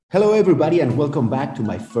Hello, everybody, and welcome back to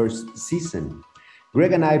my first season.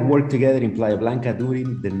 Greg and I worked together in Playa Blanca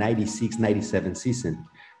during the 96-97 season,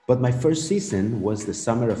 but my first season was the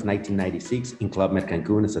summer of 1996 in Club Med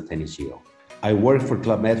Cancun as a tennis GO. I worked for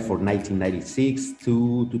Club Med for 1996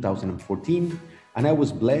 to 2014, and I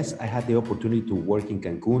was blessed I had the opportunity to work in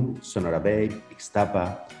Cancun, Sonora Bay,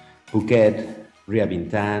 Ixtapa, Phuket, Ria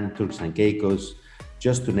Bintan, Turks and Caicos,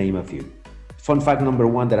 just to name a few. Fun fact number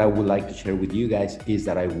one that I would like to share with you guys is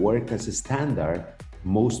that I worked as a standard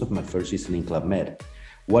most of my first season in Club Med.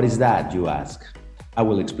 What is that, you ask? I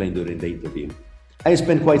will explain during the interview. I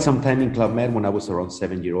spent quite some time in Club Med when I was around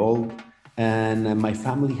 7-year-old, and my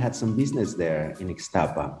family had some business there in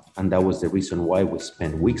Ixtapa, and that was the reason why we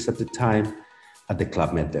spent weeks at the time at the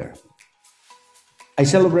Club Med there. I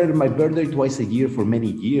celebrated my birthday twice a year for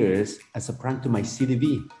many years as a prank to my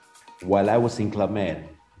CDV while I was in Club Med.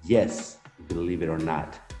 Yes, believe it or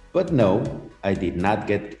not. But no, I did not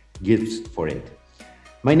get gifts for it.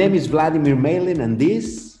 My name is Vladimir Malin, and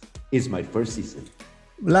this is my first season.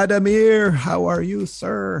 Vladimir, how are you,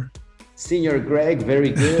 sir? Senior Greg, very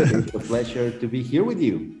good. It's a pleasure to be here with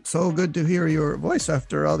you. So good to hear your voice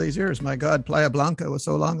after all these years. My God, Playa Blanca was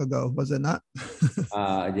so long ago, was it not?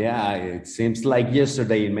 Yeah, it seems like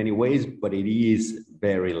yesterday in many ways, but it is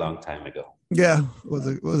very long time ago. Yeah,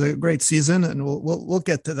 it was a great season, and we'll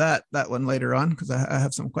get to that one later on because I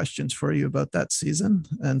have some questions for you about that season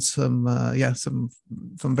and some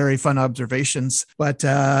very fun observations. But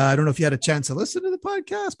I don't know if you had a chance to listen to the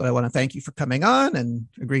podcast, but I want to thank you for coming on and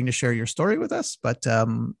agreeing to share your story with us. But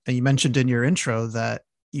and you mentioned in your intro that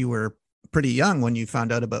you were pretty young when you found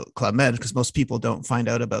out about Club Med, because most people don't find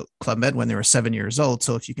out about Club Med when they were 7 years old.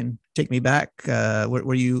 So if you can take me back,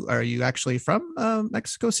 are you actually from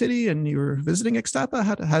Mexico City and you were visiting Ixtapa?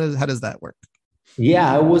 How does that work?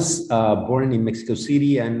 Yeah, I was born in Mexico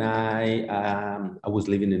City, and I was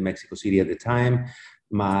living in Mexico City at the time.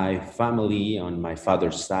 My family on my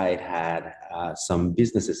father's side had some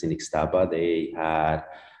businesses in Ixtapa. They had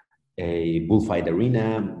a bullfight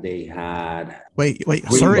arena. They had wait.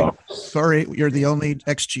 Sorry. You're the only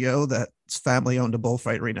XGO that's family owned a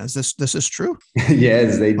bullfight arena. This is true?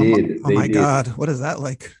 Yes, they did. Oh my God, what is that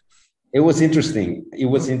like? It was interesting. It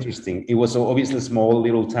was obviously a small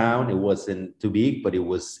little town. It wasn't too big, but it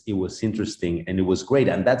was interesting, and it was great.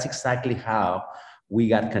 And that's exactly how we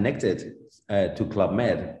got connected to Club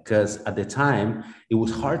Med, because at the time it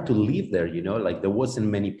was hard to live there, like there wasn't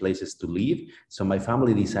many places to live. So my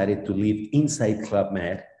family decided to live inside Club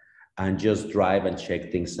Med and just drive and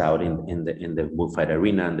check things out in the bullfight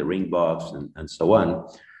arena and the ring box and so on,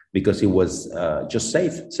 because it was just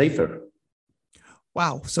safer.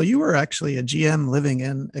 Wow. So you were actually a GM living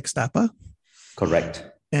in Ixtapa? Correct.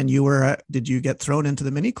 And did you get thrown into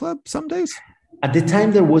the mini club some days? At the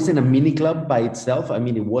time, there wasn't a mini club by itself. I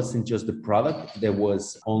mean, it wasn't just the product. There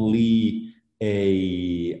was only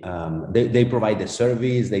they provide the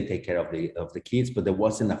service, they take care of the kids, but there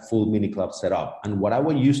wasn't a full mini club set up. And what I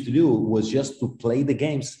used to do was just to play the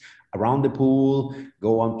games around the pool,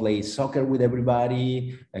 go and play soccer with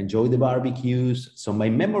everybody, enjoy the barbecues. So my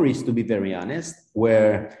memories, to be very honest,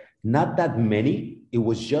 were not that many. It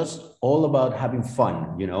was just all about having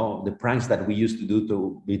fun, the pranks that we used to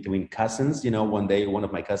do between cousins. One day, one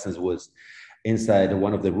of my cousins was inside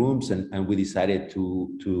one of the rooms, and we decided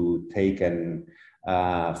to take an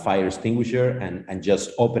fire extinguisher and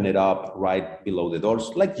just open it up right below the doors,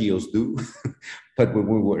 like GEOs do. But when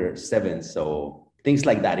we were 7, so things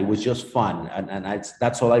like that. It was just fun, and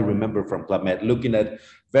that's all I remember from Club Med, looking at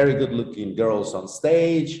very good-looking girls on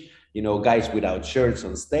stage, guys without shirts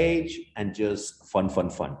on stage, and just fun.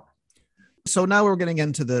 So now we're getting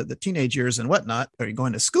into the teenage years and whatnot. Are you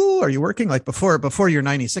going to school? Are you working? Like before your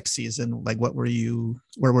 96 season, like where were you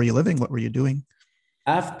living? What were you doing?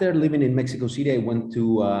 After living in Mexico City, I went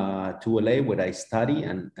to LA, where I study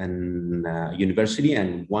and university.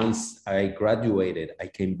 And once I graduated, I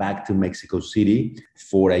came back to Mexico City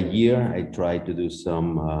for a year. I tried to do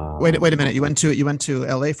some. Wait a minute. You went to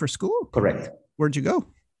LA for school? Correct. Where'd you go?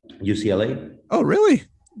 UCLA. Oh, really?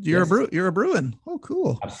 Yes. You're a Bruin. Oh,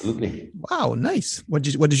 cool. Absolutely. Wow, nice. What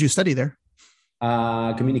did you study there?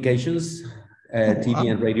 Communications, TV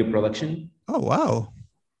and radio production. Oh, wow.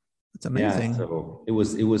 That's amazing. Yeah, so it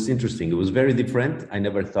was interesting. It was very different. I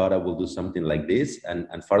never thought I would do something like this. And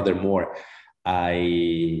furthermore,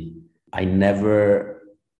 I never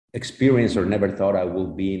experienced or never thought I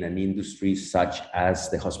would be in an industry such as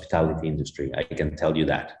the hospitality industry. I can tell you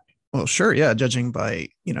that. Well, sure. Yeah. Judging by,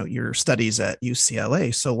 your studies at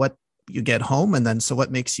UCLA. So what you get home, and then, so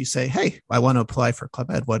what makes you say, hey, I want to apply for Club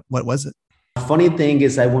Med? What was it? Funny thing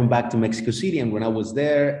is, I went back to Mexico City, and when I was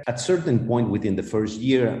there, at certain point within the first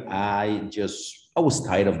year, I was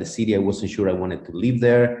tired of the city. I wasn't sure I wanted to live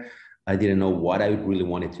there. I didn't know what I really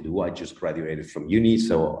wanted to do. I just graduated from uni,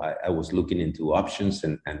 so I was looking into options,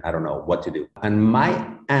 and I don't know what to do. And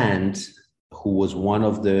my aunt, who was one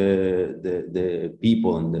of the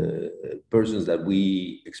people and the persons that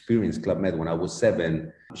we experienced Club Med when I was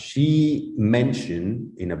 7, she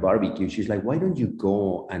mentioned in a barbecue, she's like, why don't you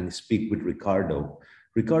go and speak with Ricardo?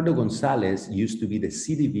 Ricardo Gonzalez used to be the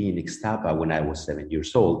CDV in Ixtapa when I was 7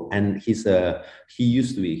 years old. And he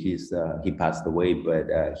passed away, but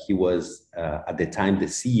he was at the time the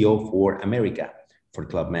CEO for America, for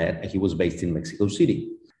Club Med. He was based in Mexico City.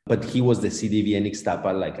 But he was the CDV in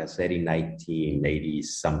Ixtapa, like I said, in 1980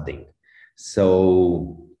 something.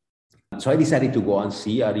 So I decided to go and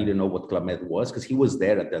see. I didn't know what Club Med was because he was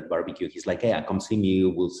there at that barbecue. He's like, hey, come see me.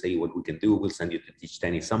 We'll see what we can do. We'll send you to teach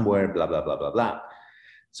tennis somewhere, blah, blah, blah, blah, blah.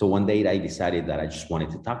 So one day I decided that I just wanted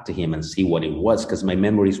to talk to him and see what it was, because my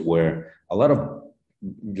memories were a lot of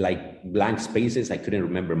like blank spaces. I couldn't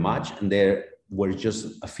remember much. And there were just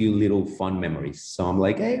a few little fun memories. So I'm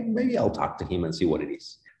like, hey, maybe I'll talk to him and see what it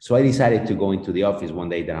is. So I decided to go into the office one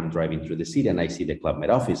day that I'm driving through the city, and I see the Club Med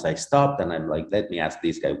office. I stopped and I'm like, let me ask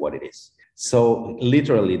this guy what it is. So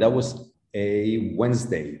literally that was a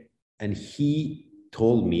Wednesday, and he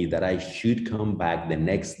told me that I should come back the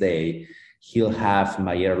next day. He'll have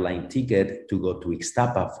my airline ticket to go to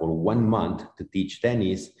Ixtapa for 1 month to teach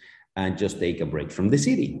tennis and just take a break from the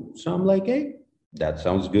city. So I'm like, hey, that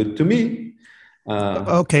sounds good to me.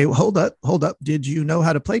 Okay, hold up. Did you know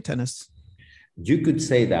how to play tennis? You could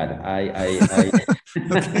say that. I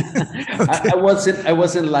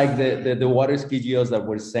wasn't like the water ski geos that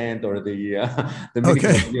were sent, or the mini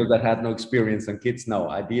geos that had no experience on kids. No,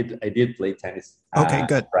 I did play tennis. Okay,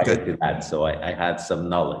 good. Prior to that, so I had some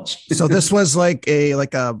knowledge. So this was like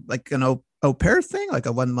an au pair thing, like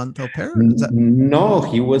a 1 month au pair? No,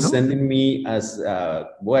 he was sending me as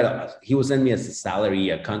he was sending me as a salary,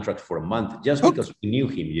 a contract for a month, just because we knew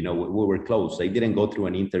him. You know, we were close. I didn't go through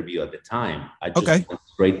an interview at the time. I just went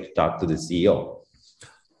straight to talk to the CEO.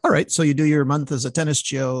 All right, so you do your month as a tennis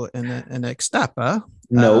geo in Ixtapa.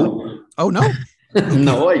 No. Oh no.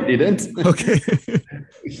 No, I didn't. Okay.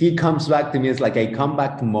 He comes back to me. It's like, I come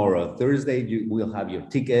back tomorrow. Thursday, you will have your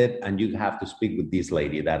ticket and you have to speak with this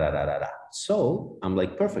lady. So I'm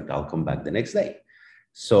like, perfect. I'll come back the next day.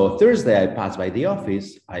 So Thursday, I pass by the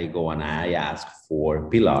office. I go and I ask for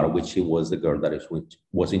Pilar, which was the girl that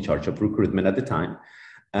was in charge of recruitment at the time.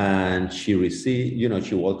 And she received,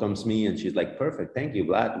 she welcomes me and she's like, perfect. Thank you,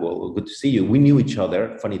 Vlad. Well, good to see you. We knew each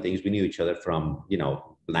other. Funny things, we knew each other from,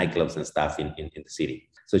 nightclubs and stuff in the city.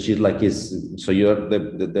 So she's like, so you're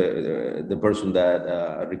the person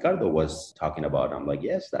that Ricardo was talking about? I'm like,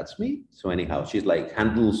 yes, that's me. So anyhow, she's like,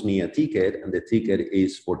 handles me a ticket, and the ticket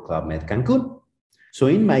is for Club Med Cancun. So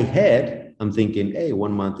in my head, I'm thinking, hey,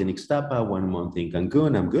 1 month in Ixtapa, 1 month in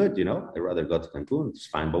Cancun, I'm good, I'd rather go to Cancun. It's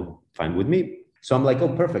fine with me. So I'm like,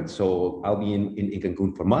 oh, perfect. So I'll be in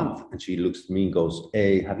Cancun for a month. And she looks at me and goes,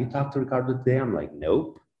 hey, have you talked to Ricardo today? I'm like,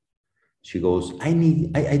 nope. She goes, I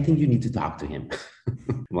think you need to talk to him.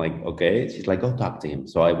 I'm like, okay. She's like, go talk to him.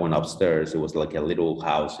 So I went upstairs. It was like a little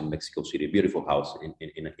house in Mexico City, a beautiful house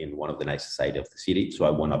in one of the nicest sides of the city. So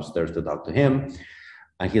I went upstairs to talk to him.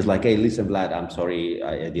 And he's like, hey, listen, Vlad, I'm sorry.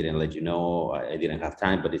 I didn't let you know. I didn't have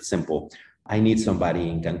time, but it's simple. I need somebody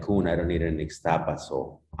in Cancun. I don't need an Ixtapa.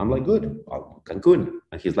 So I'm like, good, Cancun.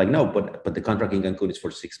 And he's like, no, but the contract in Cancun is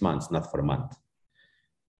for 6 months, not for a month.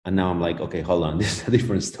 And now I'm like, okay, hold on. This is a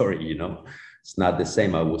different story, It's not the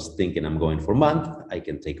same. I was thinking I'm going for a month. I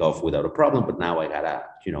can take off without a problem. But now I gotta,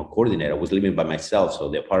 coordinate. I was living by myself. So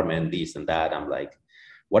the apartment, this and that. I'm like,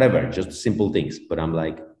 whatever, just simple things. But I'm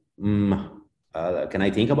like, can I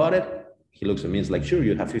think about it? He looks at me and is like, sure,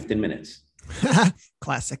 you have 15 minutes.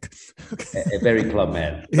 Classic. A very Club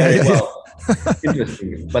Med. Very well.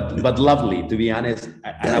 Interesting, but lovely, to be honest.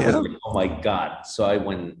 And I was like, oh my God. So I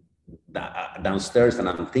went downstairs and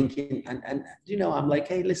I'm thinking, and I'm like,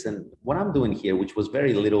 hey, listen, what I'm doing here, which was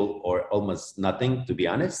very little or almost nothing, to be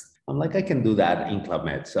honest, I'm like, I can do that in Club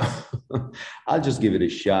Med. So I'll just give it a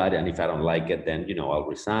shot. And if I don't like it, then, I'll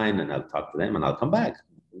resign and I'll talk to them and I'll come back.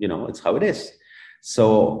 It's how it is.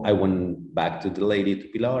 So I went back to the lady, to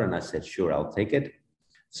Pilar, and I said, sure, I'll take it.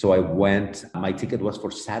 So I went. My ticket was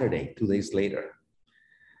for Saturday, 2 days later.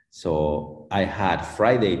 So I had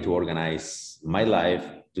Friday to organize my life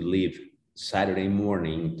to leave Saturday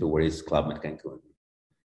morning towards Club Med Cancun.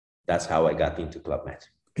 That's how I got into Club Med.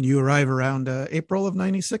 And you arrive around April of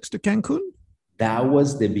 96 to Cancun? That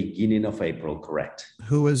was the beginning of April, correct.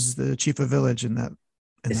 Who was the chief of village in that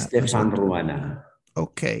in that Stefan resort? Ruana.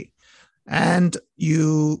 Okay.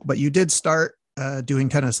 But you did start doing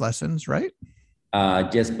tennis lessons, right?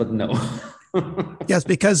 Yes, but no. Yes,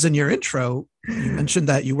 because in your intro, you mentioned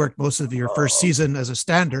that you worked most of your first Oh, season as a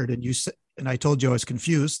standard, and you said, and I told you I was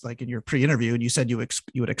confused, like in your pre-interview, and you said you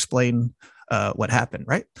would explain what happened,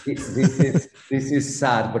 right? this is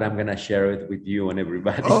sad, but I'm gonna share it with you and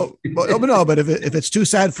everybody. Oh, no, but if it's too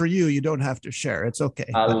sad for you, you don't have to share. It's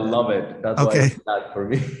okay. I But love it. That's why okay, it's sad for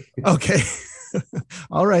me. okay,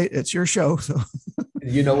 all right, it's your show. So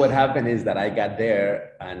You know what happened is that I got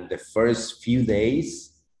there, and the first few days,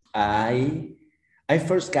 I I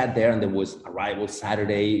first got there, and there was arrival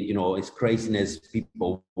Saturday. You know, it's craziness,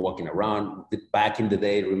 people walking around. Back in the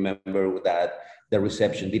day, remember that the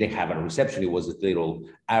reception didn't have a reception. It was little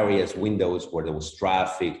areas, windows where there was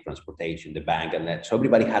traffic, transportation, the bank, and that. So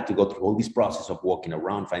everybody had to go through all this process of walking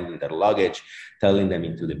around, finding their luggage, telling them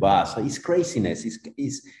into the bus. So it's craziness.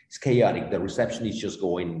 It's chaotic. The reception is just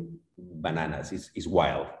going bananas. It's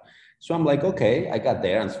wild. So I'm like, okay, I got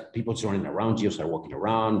there, and people's running around, geos are walking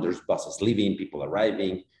around, there's buses leaving, people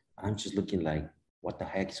arriving. I'm just looking like, what the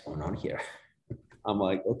heck is going on here? I'm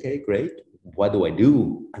like, okay, great. What do I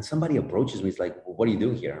do? And somebody approaches me, it's like, well, what are you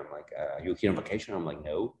doing here? I'm like, are you here on vacation? I'm like,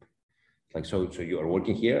 no. Like, so you are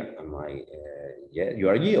working here? I'm like, yeah, you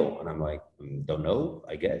are Geo. And I'm like, don't know,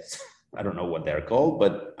 I guess. I don't know what they're called,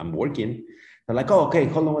 but I'm working. They're like, oh, okay,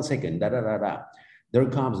 hold on 1 second. Da, da, da, da. There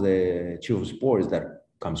comes the chief of sports that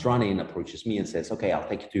comes running, approaches me and says, okay, I'll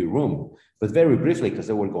take you to your room. But very briefly, because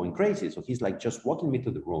they were going crazy. So he's like just walking me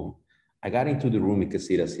to the room. I got into the room in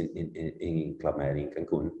Casitas in Club Med in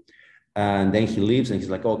Cancun. And then he leaves and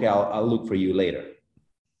he's like, okay, I'll look for you later.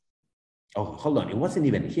 Oh, hold on. It wasn't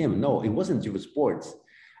even him. No, it wasn't Chief of Sports.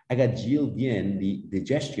 I got Gilles Bien, the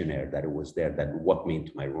gestionnaire that was there that walked me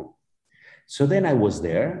into my room. So then I was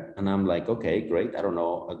there and I'm like, okay, great. I don't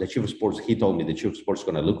know. The chief of sports, he told me the chief of sports is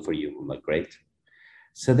going to look for you. I'm like, great.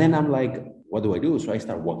 So then I'm like, what do I do? So I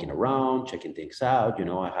start walking around, checking things out. You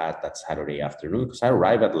know, I had that Saturday afternoon because I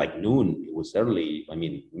arrived at like noon. It was early, I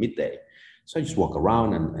mean, midday. So I just walk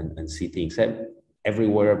around and see things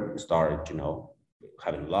everywhere, start, you know,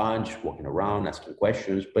 having lunch, walking around, asking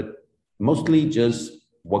questions, but mostly just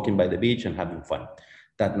walking by the beach and having fun.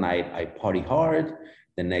 That night I party hard.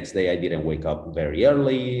 The next day I didn't wake up very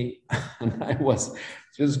early. And I was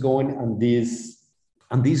just going on this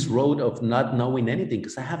road of not knowing anything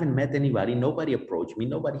because I haven't met anybody. Nobody approached me.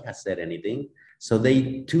 Nobody has said anything. So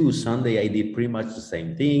day two, Sunday, I did pretty much the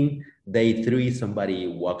same thing. Day three, somebody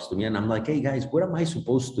walks to me and I'm like, hey guys, where am I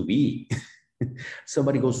supposed to be?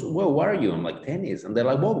 Somebody goes, well, where are you? I'm like, tennis. And they're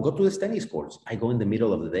like, well, go to this tennis courts. I go in the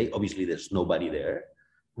middle of the day. Obviously, there's nobody there.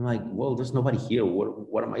 I'm like, well, there's nobody here.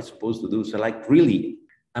 What am I supposed to do? So like, really,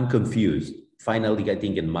 I'm confused. Finally, I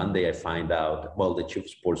think on Monday, I find out, well, the chief of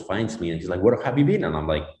sports finds me and he's like, where have you been? And I'm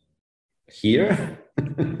like, here,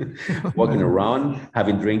 walking around,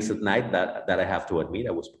 having drinks at night that I have to admit,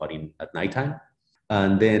 I was partying at nighttime.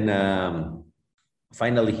 And then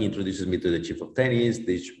finally, he introduces me to the chief of tennis,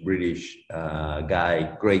 this British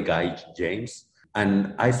guy, great guy, James.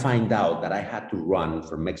 And I find out that I had to run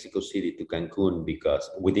from Mexico City to Cancun because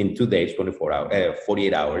within 2 days,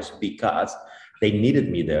 48 hours, because they needed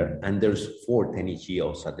me there. And there's 4 tennis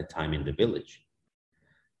geos at the time in the village.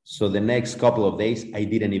 So the next couple of days, I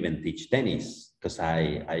didn't even teach tennis because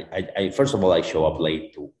I first of all, I show up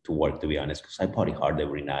late to work, to be honest, because I party hard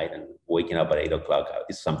every night and waking up at 8 o'clock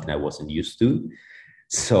is something I wasn't used to.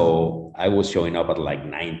 So I was showing up at like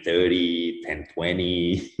 9:30,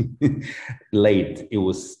 10:20, late.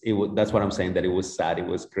 That's what I'm saying, that it was sad. It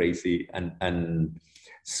was crazy. And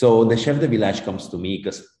so the chef de village comes to me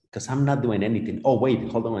because I'm not doing anything. Oh,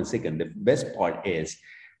 wait, hold on 1 second. The best part is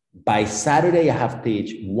by Saturday, I have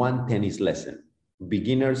teach 1 tennis lesson,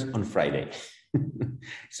 beginners on Friday.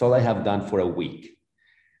 It's all I have done for a week.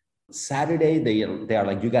 Saturday, they are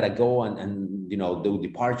like, you gotta go and you know, do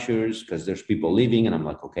departures because there's people leaving. And I'm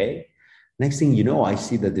like, okay. Next thing you know, I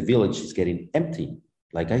see that the village is getting empty.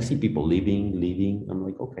 Like I see people leaving. I'm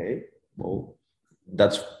like, okay, well,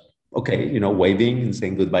 that's okay, you know, waving and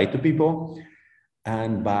saying goodbye to people.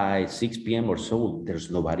 And by 6 p.m. or so, there's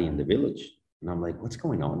nobody in the village. And I'm like, what's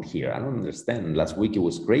going on here? I don't understand. Last week it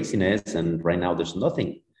was craziness, and right now there's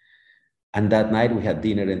nothing. And that night we had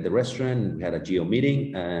dinner in the restaurant. We had a geo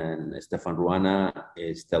meeting, and Stefan Ruana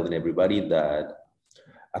is telling everybody that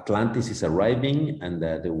Atlantis is arriving and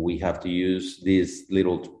that we have to use these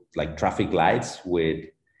little like traffic lights with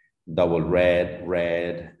double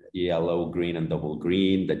red, yellow, green, and double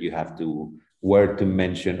green that you have to where to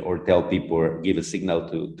mention or tell people or give a signal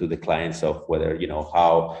to the clients of whether, you know,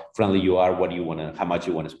 how friendly you are, what you want to, how much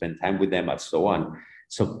you want to spend time with them, and so on.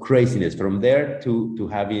 So craziness from there to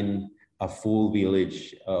having a full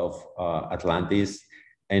village of Atlantis,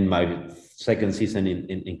 and my second season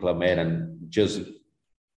in Club Med, and just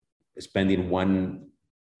spending one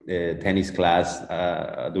tennis class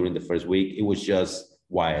during the first week. It was just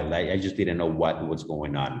wild. I just didn't know what was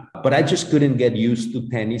going on. But I just couldn't get used to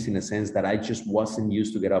tennis in a sense that I just wasn't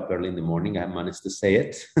used to get up early in the morning. I managed to say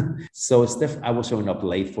it. So I was showing up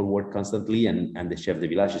late for work constantly. And the chef de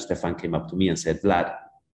village, Stefan, came up to me and said, Vlad,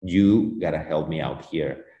 you got to help me out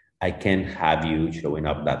here. I can't have you showing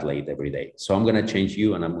up that late every day. So I'm going to change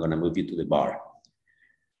you and I'm going to move you to the bar.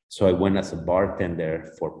 So I went as a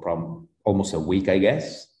bartender for almost a week, I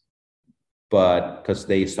guess. But because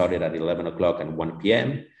they started at 11 o'clock and 1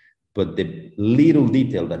 p.m. But the little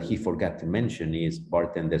detail that he forgot to mention is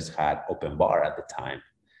bartenders had open bar at the time.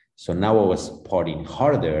 So now I was partying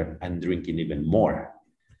harder and drinking even more.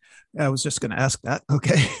 I was just going to ask that.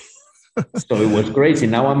 Okay. So it was crazy.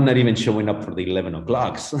 Now I'm not even showing up for the 11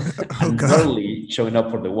 o'clocks. I'm barely showing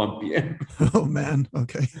up for the 1 p.m. Oh, man.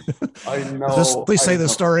 Okay. I know. Just please say the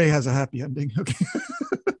story has a happy ending. Okay.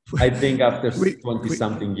 I think after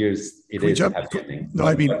 20-something years, it is a happy ending. No,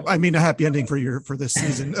 I mean a happy ending for this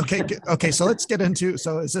season. Okay. So let's get into.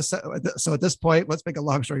 So is this? So at this point, let's make a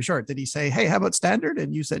long story short. Did he say, "Hey, how about standard?"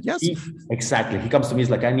 And you said yes. Exactly. He comes to me. He's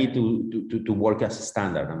like, "I need to work as a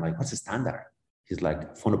standard." I'm like, "What's a standard?" He's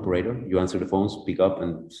like, "Phone operator. You answer the phones, pick up,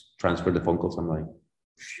 and transfer the phone calls." I'm like,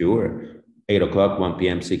 "Sure." 8 o'clock, 1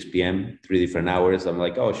 p.m., 6 p.m., 3 different hours. I'm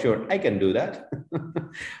like, "Oh, sure, I can do that."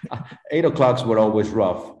 8 o'clocks were always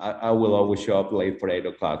rough. I will always show up late for 8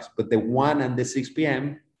 o'clocks. But the 1 and the 6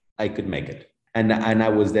 p.m., I could make it. And I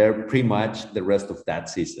was there pretty much the rest of that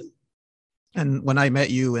season. And when I met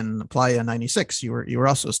you in Playa 96, you were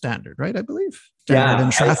also standard, right? I believe. Standard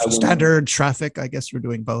and traffic. Standard traffic. I guess you're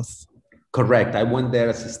doing both. Correct. I went there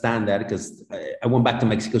as a standard because I went back to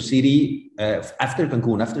Mexico City after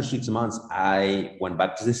Cancun. After 6 months, I went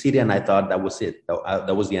back to the city and I thought that was it.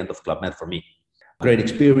 That was the end of Club Med for me. Great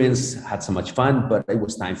experience, had so much fun, but it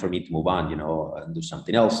was time for me to move on, and do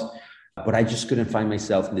something else. But I just couldn't find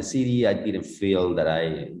myself in the city. I didn't feel that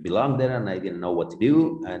I belonged there and I didn't know what to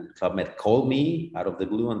do. And Club Med called me out of the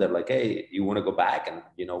blue and they're like, "Hey, you want to go back? And,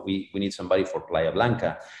 we need somebody for Playa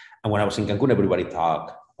Blanca." And when I was in Cancun, everybody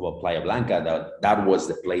talked about Playa Blanca, that was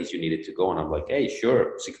the place you needed to go. And I'm like, "Hey,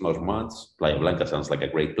 sure, 6 more months. Playa Blanca sounds like a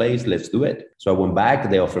great place. Let's do it." So I went back.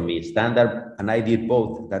 They offered me standard, and I did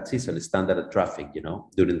both that season, standard and traffic.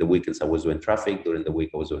 During the weekends, I was doing traffic. During the week,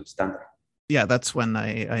 I was doing standard. Yeah, that's when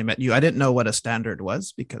I met you. I didn't know what a standard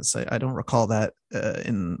was because I don't recall that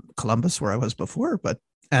in Columbus where I was before.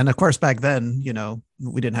 And of course, back then,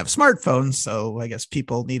 we didn't have smartphones. So I guess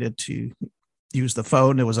people needed to use the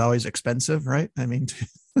phone. It was always expensive, right? I mean,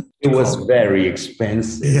 it was very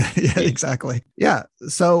expensive. Yeah, exactly. Yeah.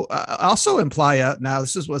 So also in Playa, now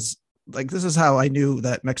this is how I knew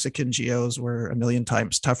that Mexican geos were a million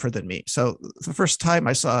times tougher than me. So the first time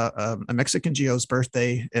I saw a Mexican geo's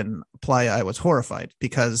birthday in Playa, I was horrified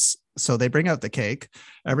because they bring out the cake,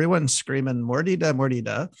 everyone's screaming "Mordida,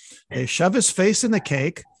 mordida." They shove his face in the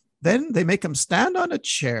cake. Then they make him stand on a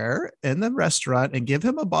chair in the restaurant and give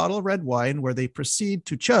him a bottle of red wine where they proceed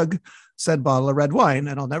to chug said bottle of red wine.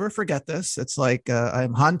 And I'll never forget this. It's like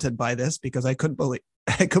I'm haunted by this because I couldn't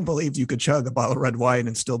believe you could chug a bottle of red wine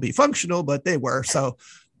and still be functional, but they were. So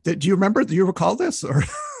do you recall this? Or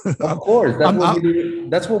of course,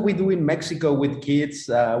 that's what we do in Mexico with kids.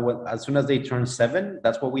 As soon as they turn 7,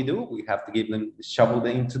 that's what we do. We have to shovel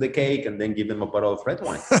them into the cake and then give them a bottle of red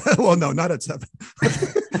wine. Well, no, not at 7.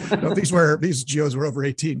 No, these geos were over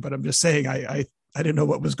 18, but I'm just saying I didn't know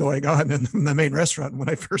what was going on in the main restaurant when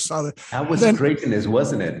I first saw that. That was craziness,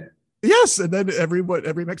 wasn't it? Yes, and then every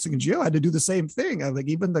Mexican geo had to do the same thing. Like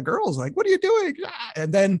even the girls, like, "What are you doing?"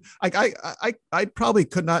 And then I probably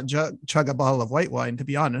could not chug a bottle of white wine, to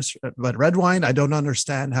be honest. But red wine, I don't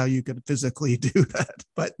understand how you could physically do that.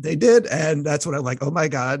 But they did, and that's what I'm like. Oh my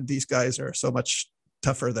God, these guys are so much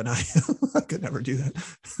tougher than I am. I could never do that.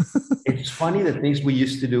 It's funny the things we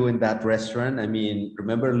used to do in that restaurant. I mean,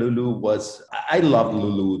 remember I loved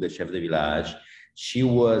Lulu, the chef de village. She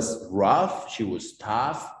was rough, she was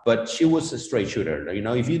tough, but she was a straight shooter.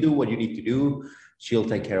 If you do what you need to do, she'll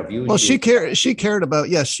take care of you. Well, she cared about,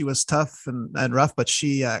 yes, she was tough and rough, but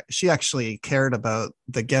she actually cared about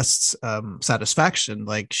the guests' satisfaction.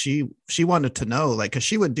 Like she wanted to know, like, because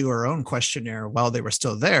she would do her own questionnaire while they were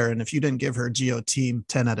still there. And if you didn't give her geo team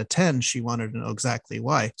 10 out of 10, she wanted to know exactly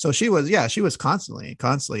why. So she was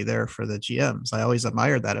constantly there for the GMs. I always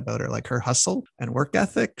admired that about her, like her hustle and work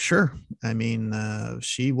ethic. Sure. I mean,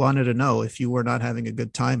 she wanted to know if you were not having a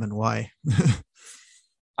good time and why.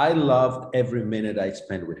 I loved every minute I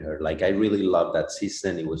spent with her. Like I really loved that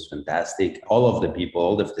season. It was fantastic. All of the people,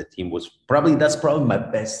 all of the team that's probably my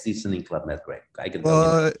best season in Club Med, Greg. I can tell you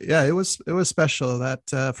that. Well, yeah, it was special that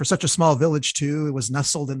for such a small village too. It was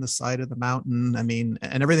nestled in the side of the mountain. I mean,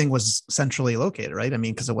 and everything was centrally located, right? I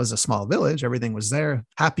mean, because it was a small village, everything was there.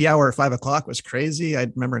 Happy hour at 5 o'clock was crazy. I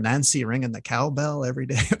remember Nancy ringing the cowbell every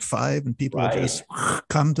day at 5, and people would just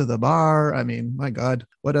come to the bar. I mean, my God,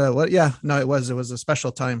 what? Yeah, no, it was a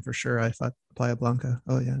special time for sure. I thought Playa Blanca.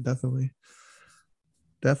 Oh yeah, definitely.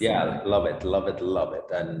 Definitely. Yeah, love it, love it, love it.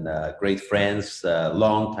 And great friends,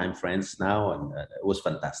 long time friends now. And it was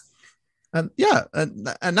fantastic. And yeah, and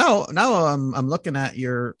now I'm looking at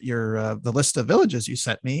your the list of villages you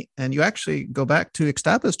sent me, and you actually go back to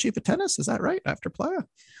Ixtapa as chief of tennis. Is that right? After Playa?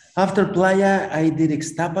 After Playa, I did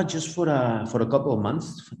Ixtapa just for a couple of months,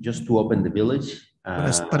 just to open the village.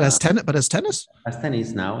 As tennis? As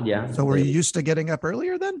tennis now, yeah. So were you used to getting up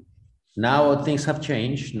earlier then? Now things have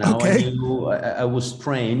changed. Now okay. I was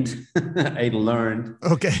trained, I learned.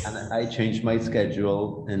 Okay. And I changed my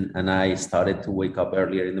schedule and I started to wake up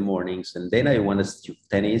earlier in the mornings. And then I went to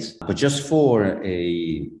tennis, but just for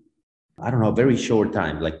I don't know, very short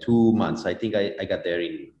time, like 2 months. I think I got there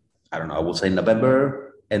in, I don't know, I will say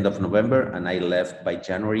November, end of November. And I left by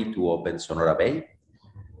January to open Sonora Bay.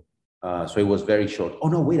 So it was very short. Oh,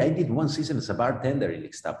 no, wait, I did one season as a bartender in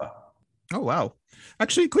Ixtapa. Oh, wow.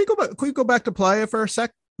 Actually, can we go back to Playa for a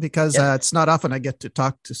sec? Because it's not often I get to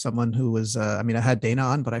talk to someone who was, I mean, I had Dana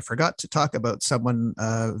on, but I forgot to talk about someone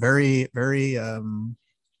very, very, a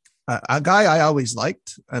guy I always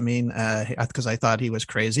liked. I mean, because I thought he was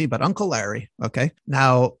crazy, but Uncle Larry. Okay.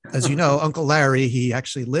 Now, as you know, Uncle Larry, he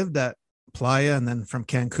actually lived at Playa and then from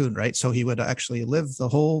Cancun, right? So he would actually live the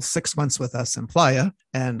whole 6 months with us in Playa.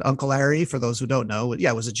 And Uncle Larry, for those who don't know,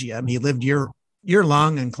 was a GM. He lived year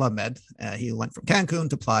long in Club Med. He went from Cancun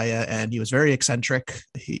to Playa, and he was very eccentric.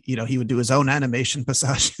 He would do his own animation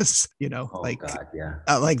passages. God, yeah.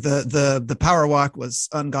 Like the power walk was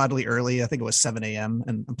ungodly early. I think it was 7 a.m.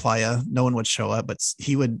 in Playa. No one would show up, but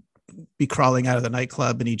he would be crawling out of the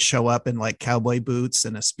nightclub, and he'd show up in like cowboy boots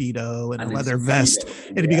and a Speedo and a leather vest.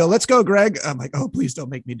 And he'd be go, "Let's go, Greg." I'm like, "Oh, please don't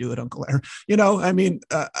make me do it, Uncle Larry." I mean,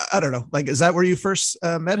 I don't know. Like, is that where you first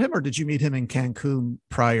met him, or did you meet him in Cancun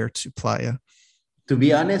prior to Playa? To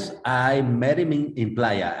be honest, I met him in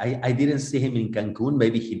Playa. I didn't see him in Cancun.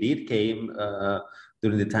 Maybe he came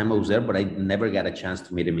during the time I was there, but I never got a chance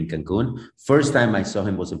to meet him in Cancun. First time I saw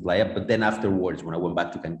him was in Playa, but then afterwards, when I went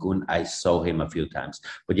back to Cancun, I saw him a few times.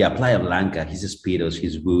 But yeah, Playa Blanca, his Speedos,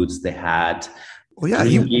 his boots, the hat. Well, yeah,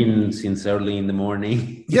 drinking since early in the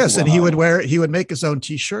morning. Yes, wow. And he would make his own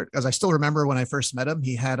T-shirt. As I still remember when I first met him,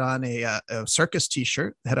 he had on a circus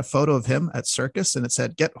T-shirt, had a photo of him at circus, and it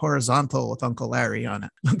said "Get Horizontal" with Uncle Larry on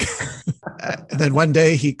it. And then one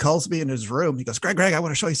day he calls me in his room. He goes, Greg, I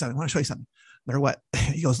want to show you something. Or what?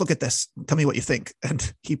 He goes, look at this. Tell me what you think.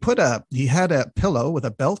 And he had a pillow with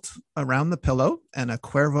a belt around the pillow and a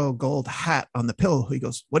Cuervo gold hat on the pillow. He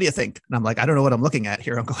goes, what do you think? And I'm like, I don't know what I'm looking at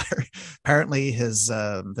here, Uncle Larry. Apparently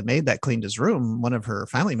the maid that cleaned his room, one of her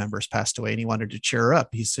family members passed away, and he wanted to cheer her up.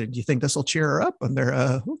 He said, do you think this will cheer her up? And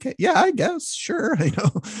they're, okay, yeah, I guess, sure.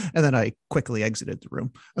 And then I quickly exited the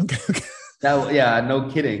room. Okay. Now, yeah, no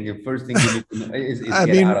kidding. The first thing you need to know is get out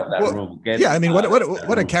of that room.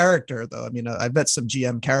 What a character, though. I mean, I've met some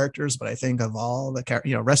GM characters, but I think of all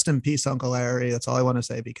the rest in peace, Uncle Larry. That's all I want to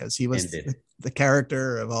say, because he was the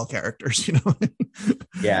character of all characters.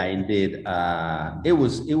 Yeah, indeed. It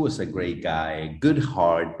was a great guy, good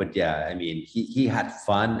heart, but yeah, I mean, he had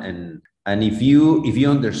fun, and if you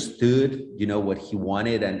understood, what he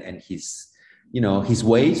wanted and his, his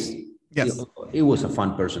ways. Yes, it was a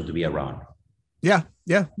fun person to be around. Yeah,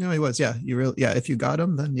 no, he was. Yeah, if you got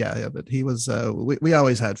him, then yeah. But he was. We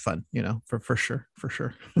always had fun, for sure.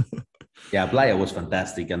 Yeah, Playa was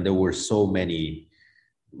fantastic, and there were so many,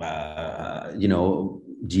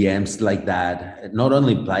 GMs like that. Not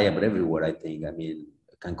only Playa, but everywhere. I think. I mean,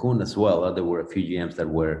 Cancun as well. There were a few GMs that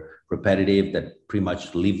were repetitive, that pretty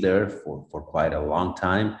much lived there for quite a long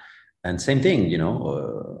time, and same thing.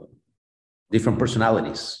 Different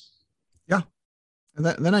personalities. Yeah. And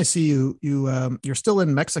then I see you're still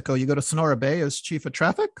in Mexico. You go to Sonora Bay as chief of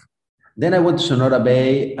traffic. Then I went to Sonora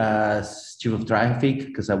Bay as chief of traffic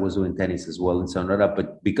because I was doing tennis as well in Sonora.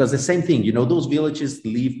 But because the same thing, those villages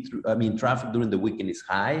traffic during the weekend is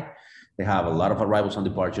high. They have a lot of arrivals and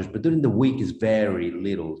departures, but during the week is very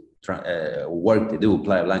little work to do.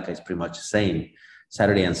 Playa Blanca is pretty much the same.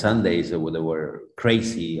 Saturday and Sundays, there were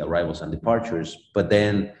crazy arrivals and departures. But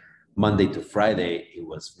then Monday to Friday, it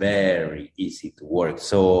was very easy to work.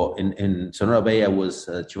 So in Sonora Bay, I was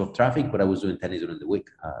chief of traffic, but I was doing tennis during the week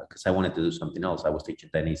because I wanted to do something else. I was teaching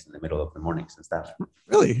tennis in the middle of the mornings and stuff.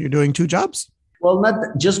 Really? You're doing two jobs? Well,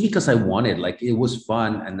 not just because I wanted, like it was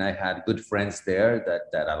fun and I had good friends there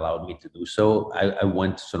that allowed me to do so. I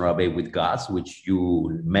went to Sonora Bay with Gus, which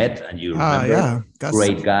you met and you remember. Yeah, Gus.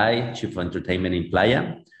 Great guy, chief of entertainment in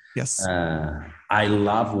Playa. Yes. I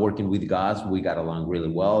love working with Gus. We got along really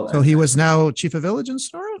well. So he was now chief of village in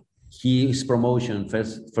Sonora? His promotion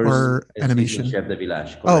first or animation chef de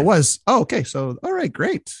village. Correct? Oh, it was. Oh, okay. So, all right,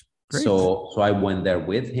 great. So I went there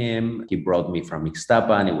with him. He brought me from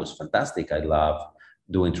Ixtapa, and it was fantastic. I love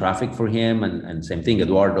doing traffic for him, and same thing.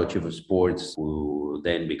 Eduardo, chief of sports, who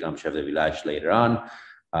then became chef de village later on,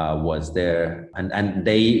 was there, and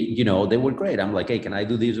they, they were great. I'm like, hey, can I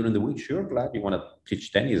do this during the week? Sure, glad. You want to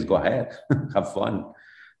teach tennis? Go ahead, have fun.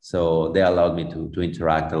 So they allowed me to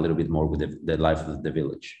interact a little bit more with the life of the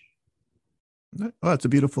village. Oh, it's a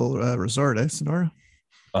beautiful resort, Sonora?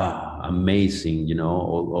 Amazing,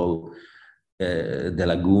 all the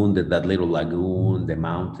lagoon, that little lagoon, the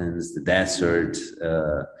mountains, the desert.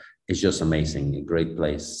 It's just amazing, a great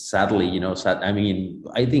place. Sadly,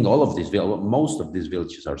 I think most of these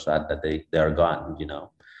villages are sad that they are gone,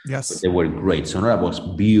 Yes. But they were great. Sonora was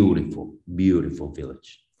beautiful, beautiful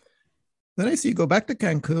village. Then I see you go back to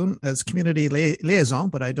Cancun as community liaison,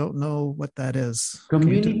 but I don't know what that is.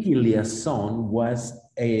 Community liaison was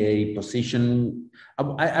a position.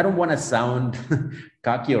 I don't want to sound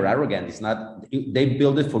cocky or arrogant. It's not. They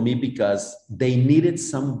built it for me because they needed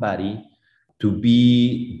somebody to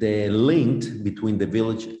be the link between the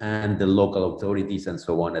village and the local authorities and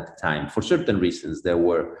so on at the time. For certain reasons, there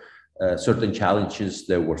were certain challenges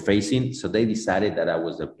they were facing. So they decided that I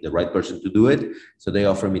was the right person to do it. So they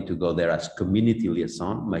offered me to go there as community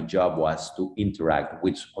liaison. My job was to interact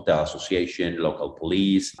with hotel association, local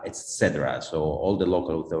police, etc. So all the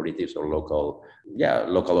local authorities or local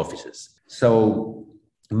offices. So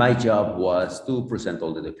my job was to present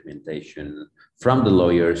all the documentation from the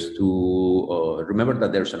lawyers to remember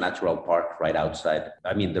that there's a natural park right outside.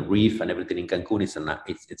 I mean, the reef and everything in Cancun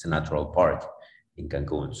it's a natural park in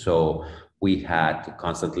Cancun. So we had to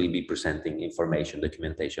constantly be presenting information,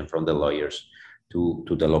 documentation from the lawyers to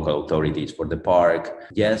the local authorities for the park.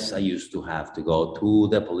 Yes, I used to have to go to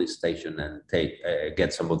the police station and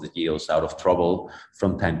get some of the geos out of trouble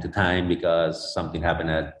from time to time because something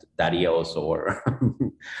happened at Darios or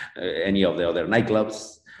any of the other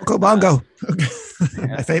nightclubs. Coco Bongo.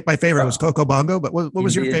 My favorite was Coco Bongo, but what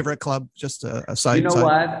was your favorite club? Just a side. You know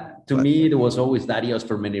what? To me, it was always Darios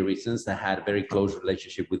for many reasons. I had a very close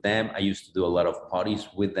relationship with them. I used to do a lot of parties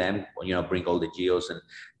with them, bring all the geos, and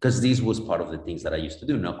because this was part of the things that I used to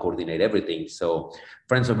do, coordinate everything. So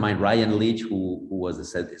friends of mine, Ryan Leach, who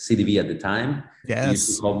was the CDV at the time,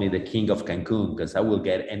 used to call me the king of Cancun because I will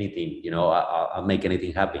get anything, I'll make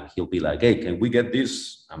anything happen. He'll be like, hey, can we get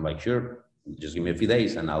this? I'm like, sure. Just give me a few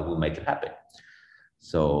days and I will make it happen.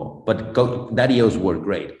 So, but Darios were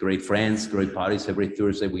great friends, great parties. Every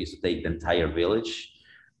Thursday we used to take the entire village,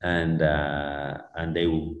 and they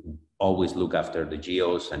will always look after the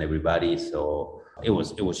geos and everybody. So it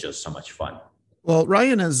was just so much fun. Well,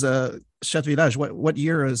 Ryan is chef de village. What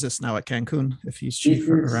year is this now at Cancun? If he's chief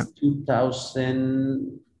around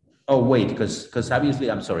 2000. Oh wait, because obviously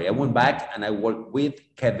I'm sorry. I went back and I worked with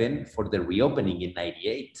Kevin for the reopening in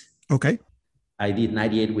 '98. Okay. I did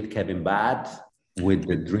 98 with Kevin Bad, with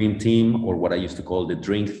the Dream Team, or what I used to call the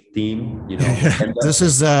Drink Team. This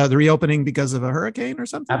is the reopening because of a hurricane or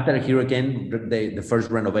something? After a hurricane, the first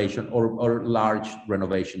renovation or large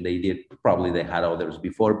renovation they did, probably they had others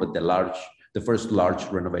before, but the first large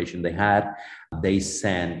renovation they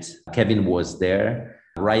sent, Kevin was there,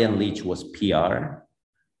 Ryan Leach was PR,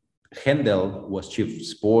 Hendel was chief of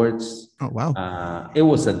sports. Oh, wow. It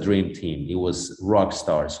was a dream team. It was rock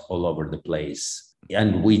stars all over the place.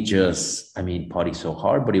 And we just, party so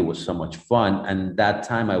hard, but it was so much fun. And that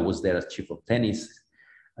time I was there as chief of tennis.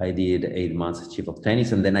 I did 8 months as chief of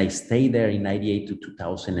tennis. And then I stayed there in 98 to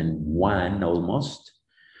 2001 almost,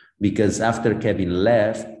 because after Kevin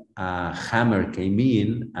left, Hammer came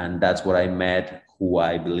in, and that's where I met who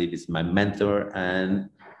I believe is my mentor and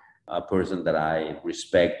a person that I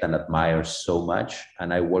respect and admire so much.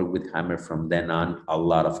 And I worked with Hammer from then on a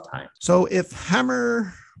lot of time. So if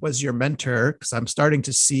Hammer was your mentor, because I'm starting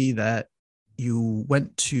to see that you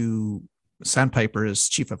went to Sandpiper as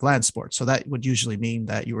chief of land sports. So that would usually mean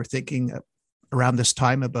that you were thinking around this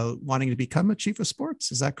time about wanting to become a chief of sports.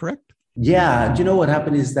 Is that correct? Yeah. You know what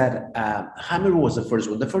happened is that Hammer was the first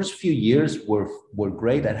one. The first few years were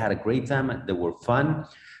great. I had a great time. They were fun.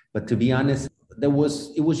 But to be honest, it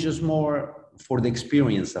was just more for the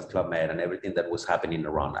experience of Club Med and everything that was happening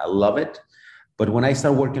around. I love it. But when I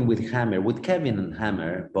started working with Hammer, with Kevin and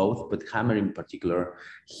Hammer, both, but Hammer in particular,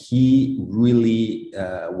 he really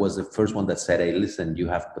was the first one that said, hey, listen, you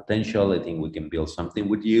have potential. I think we can build something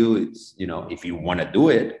with you. It's, you know, if you want to do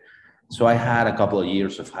it. So I had a couple of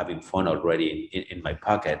years of having fun already in my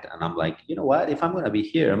pocket. And I'm like, you know what, if I'm going to be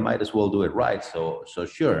here, I might as well do it right. So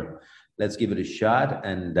sure, let's give it a shot.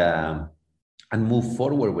 And move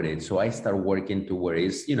forward with it. So I start working to where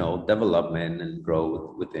is, you know, development and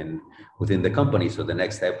growth within the company. So the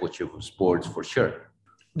next step was Chief of Sports for sure.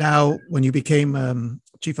 Now, when you became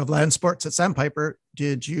chief of land sports at Sandpiper,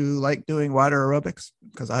 did you like doing water aerobics?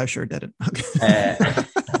 Because I sure didn't.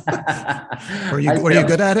 Were you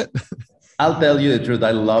good at it? I'll tell you the truth.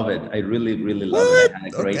 I love it. I really, really love it. I had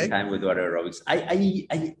a great time with water aerobics.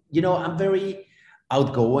 You know, I'm very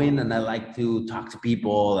outgoing and I like to talk to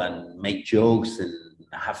people and make jokes and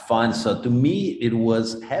have fun. So to me, it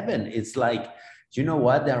was heaven. It's like, you know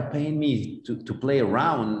what? They're paying me to play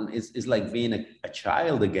around. It's like being a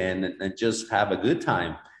child again and just have a good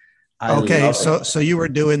time. Okay, so you were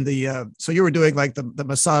doing like the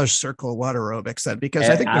massage circle water aerobics then, because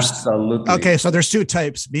I think absolutely. Okay, so there's two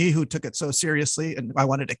types: me, who took it so seriously and I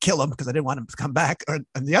wanted to kill him because I didn't want him to come back, and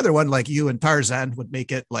the other one, like you and Tarzan, would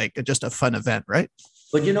make it like just a fun event, right?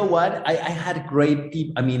 But you know what? I had great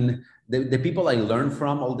people. I mean, the people I learned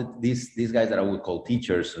from, these guys that I would call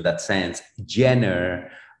teachers in that sense, Jenner,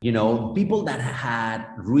 you know, people that had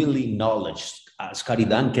really knowledge. Scotty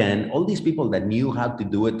Duncan, all these people that knew how to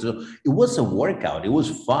do it. So it was a workout. It was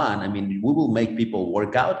fun. I mean, we will make people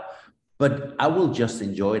work out, but I will just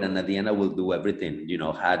enjoy it. And at the end, I will do everything, you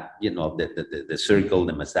know, the circle,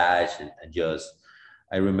 the massage, and just,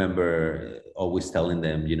 I remember always telling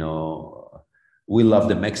them, you know, we love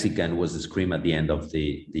the Mexican was the scream at the end of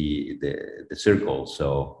the circle.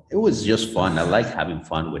 So it was just fun. I like having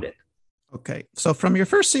fun with it. Okay, so from your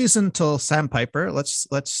first season till Sandpiper, let's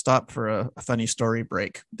stop for a funny story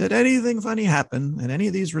break. Did anything funny happen at any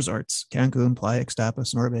of these resorts? Cancun, Playa Ixtapa,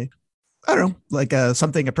 Snorbe? I don't know, like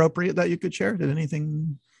something appropriate that you could share. Did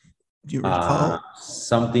anything, do you recall?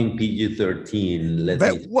 Something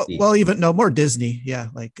PG-13. Well, even no more Disney. Yeah,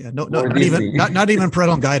 like not even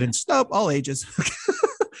parental guidance. Nope, all ages.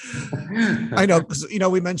 I know, because you know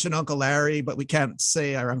we mentioned Uncle Larry, but we can't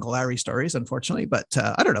say our Uncle Larry stories, unfortunately. But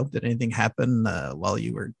I don't know, did anything happen while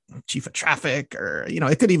you were chief of traffic, or you know,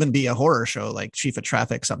 it could even be a horror show like Chief of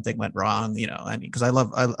Traffic. Something went wrong, you know. I mean, because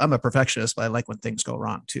I'm a perfectionist, but I like when things go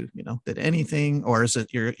wrong too. You know, did anything, or is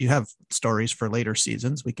it you have stories for later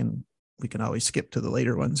seasons? We can always skip to the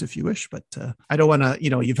later ones if you wish, but I don't want to,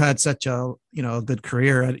 you know, you've had such a, you know, a good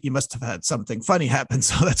career. You must have had something funny happen.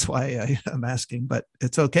 So that's why I'm asking, but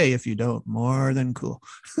it's okay if you don't. More than cool.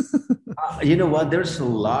 You know what? There's a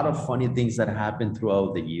lot of funny things that happened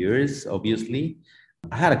throughout the years, obviously.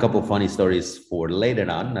 I had a couple of funny stories for later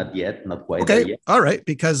on, not yet, not quite there yet. All right.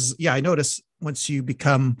 Because yeah, I noticed once you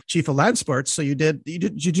become chief of land sports, so did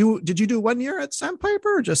you do 1 year at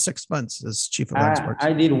Sandpiper or just 6 months as chief of land sports?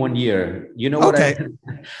 I did 1 year. You know what? Okay.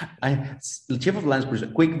 I chief of land sports.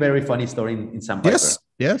 Quick, very funny story in Sandpiper.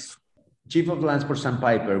 Yes. Chief of land sports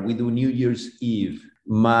Sandpiper. We do New Year's Eve.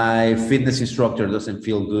 My fitness instructor doesn't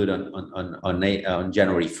feel good on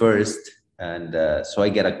January 1st. And so I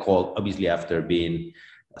get a call, obviously, after being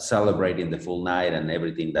celebrating the full night and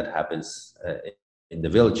everything that happens in the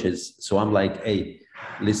villages. So I'm like, hey,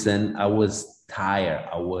 listen, I was tired.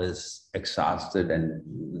 I was exhausted.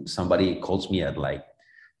 And somebody calls me at like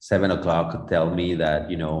 7 o'clock to tell me that,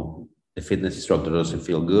 you know, the fitness instructor doesn't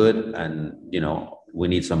feel good. And, you know, we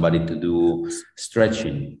need somebody to do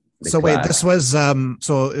stretching. So wait, this was,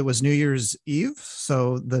 so it was New Year's Eve.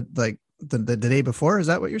 So the day before, is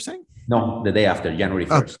that what you're saying? No, the day after, January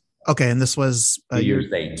 1st. Okay, and this was New Year's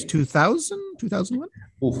Day. 2000, 2001?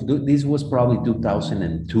 This was probably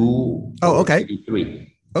 2002. Oh, okay.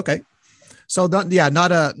 83. Okay. So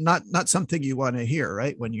not something you want to hear,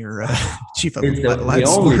 right? When you're chief of land sports. The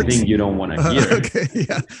only thing you don't want to hear. Okay,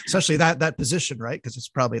 yeah, especially that position, right? Because it's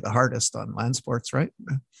probably the hardest on land sports, right?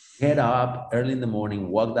 Get up early in the morning,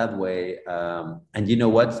 walk that way, and you know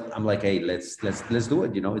what? I'm like, hey, let's do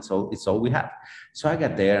it. You know, it's all we have. So I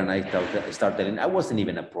got there and I started telling. I wasn't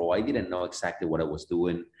even a pro. I didn't know exactly what I was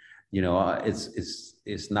doing. You know,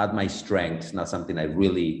 it's not my strength. It's not something I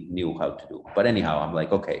really knew how to do. But anyhow, I'm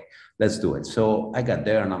like, okay, let's do it. So I got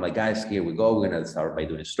there and I'm like, guys, here we go. We're gonna start by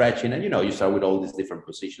doing stretching, and you know, you start with all these different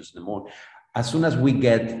positions in the morning. As soon as we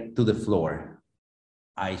get to the floor,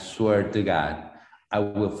 I swear to God, I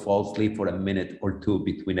will fall asleep for a minute or two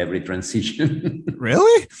between every transition.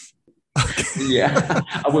 Really? Yeah,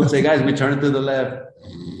 I will say, guys, we turn to the left.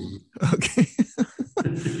 Okay.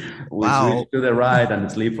 We Wow. switch to the right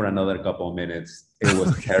and sleep for another couple of minutes. It was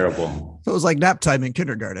Okay. terrible. So it was like nap time in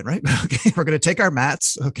kindergarten, right? Okay. We're going to take our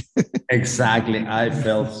mats. Okay. Exactly. I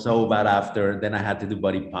felt so bad after. Then I had to do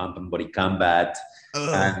body pump and body combat.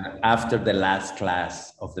 Oh, And after the last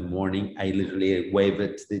class of the morning, I literally waved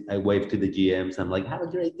to the GMs. I'm like, have a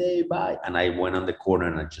great day. Bye. And I went on the corner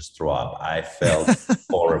and I just threw up. I felt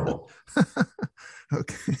horrible.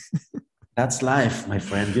 okay. That's life, my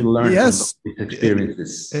friend. You learn from Yes, these it,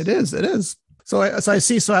 experiences. it is. It is. So I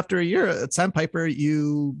see. So after a year at Sandpiper, do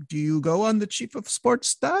you go on the chief of sports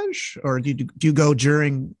stage, or do you go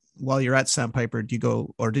during while you're at Sandpiper? Do you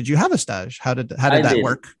go, or did you have a stage? How did I that did.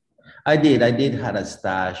 work? I did had a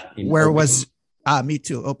stash in Where Opio. was me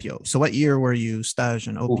too, Opio. So what year were you stage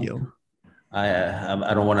in Oof. Opio?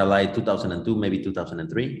 I don't want to lie, 2002, maybe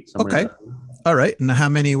 2003, somewhere in Okay. that. All right. And how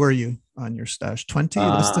many were you on your stage? 20,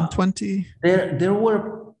 less than Uh, 20? there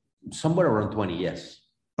were somewhere around 20, yes.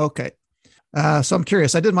 Okay. So I'm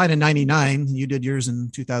curious. I did mine in 99. You did yours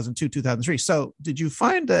in 2002, 2003. So did you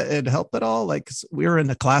find that it helped at all? Like we were in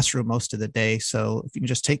the classroom most of the day. So if you can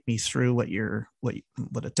just take me through what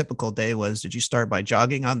a typical day was. Did you start by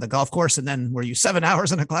jogging on the golf course and then were you 7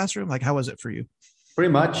 hours in a classroom? Like how was it for you?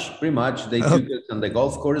 Pretty much. They Oh, took us on the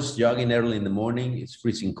golf course, jogging early in the morning. It's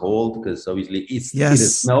freezing cold because obviously it is yes.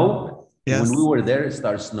 snow. When we Yes. were there, it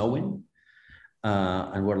started snowing.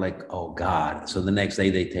 And we're like, oh God. So the next day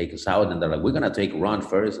they take us out and they're like, we're gonna take a run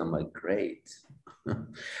first. I'm like, great.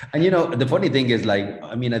 And the funny thing is, like,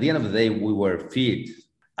 I mean, at the end of the day, we were fit.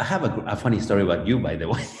 I have a funny story about you, by the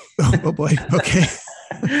way. Oh boy. Okay.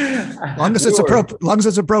 Long as We it's were, appropriate, long as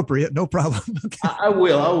it's appropriate, no problem. Okay. I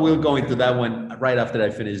will go into that one right after I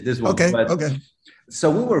finish this one. Okay. But Okay. so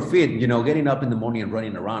we were fit, getting up in the morning and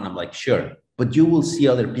running around. I'm like, sure. But you will see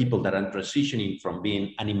other people that are transitioning from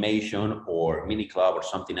being animation or mini club or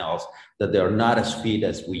something else, that they're not as fit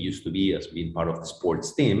as we used to be as being part of the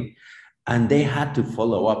sports team. And they had to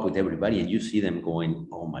follow up with everybody. And you see them going,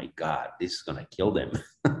 oh my God, this is going to kill them.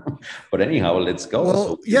 But anyhow, let's go. Well,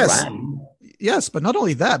 So we yes. ran. Yes, but not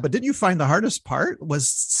only that, but didn't you find the hardest part was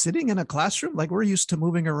sitting in a classroom? Like we're used to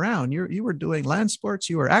moving around. You were doing land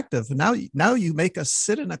sports, you were active. And now you make us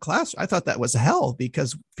sit in a class. I thought that was hell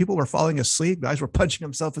because people were falling asleep. Guys were punching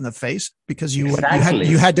themselves in the face because you Exactly.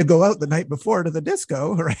 had to go out the night before to the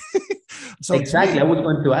disco, right? So to Exactly. me, I was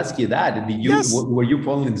going to ask you that. yes, Were you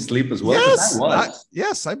falling asleep as well? Because I yes, was.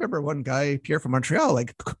 yes. I remember one guy, Pierre from Montreal,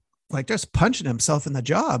 like just punching himself in the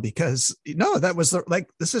jaw because no, that was like,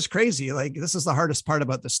 this is crazy. Like this is the hardest part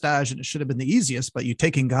about the stage and it should have been the easiest, but you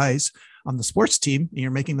taking guys on the sports team and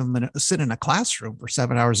you're making them sit in a classroom for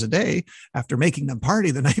 7 hours a day after making them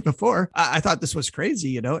party the night before. I thought this was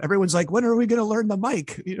crazy. Everyone's like, when are we going to learn the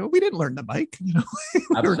mic? We didn't learn the mic,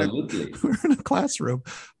 Absolutely. we were in a classroom.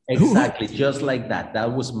 Exactly. Just like that.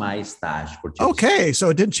 That was my stash for just. Okay, so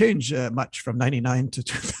it didn't change much from 99 to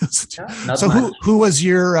 2002. Not So much. who was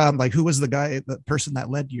your who was the person that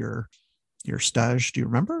led your stage? Do you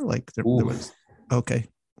remember? Like there Oof. was okay.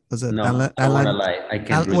 Was it No, I don't want to lie. I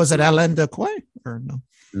can't Was it really. Alain Decoy or no?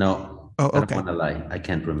 No, Oh, I don't okay. want to lie. I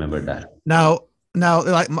can't remember that. Now,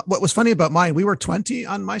 like what was funny about mine, we were 20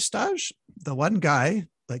 on my stage. The one guy,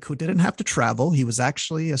 like who didn't have to travel, he was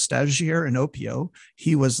actually a stagiaire in Opio.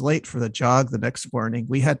 He was late for the jog the next morning.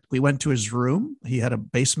 We went to his room. He had a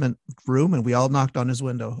basement room, and we all knocked on his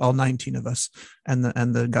window, all 19 of us, and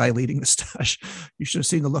the guy leading the stage. You should have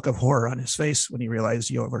seen the look of horror on his face when he realized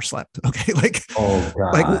you overslept. Okay, Oh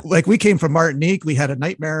God. like we came from Martinique. We had a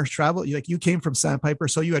nightmare travel. Like you came from Sandpiper,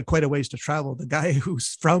 so you had quite a ways to travel. The guy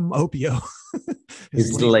who's from Opio is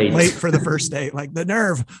It's late. late for the first day. Like the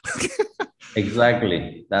nerve.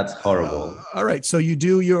 Exactly. That's horrible. All right. So you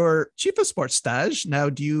do your chief of sports stage. Now,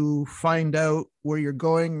 do you find out where you're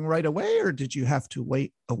going right away, or did you have to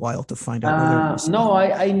wait a while to find out where there was No,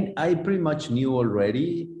 I pretty much knew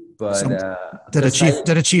already, but some? because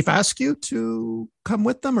Did a chief ask you to come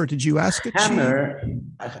with them, or did you ask a chief? Hammer,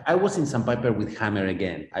 I was in Sandpiper with Hammer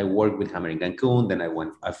again. I worked with Hammer in Cancun. Then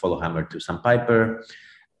I followed Hammer to Sandpiper.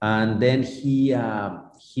 And then he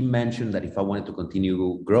mentioned that if I wanted to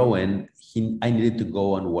continue growing, I needed to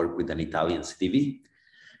go and work with an Italian CDV,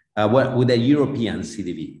 with a European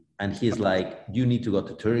CDV. And he's like, you need to go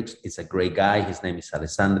to Turks. It's a great guy. His name is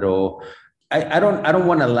Alessandro. I don't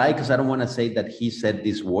want to lie because I don't want to say that he said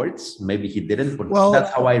these words. Maybe he didn't, but Well,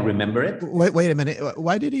 that's how I remember it. wait a minute.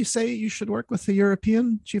 Why did he say you should work with the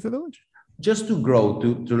European chief of village? Just to grow,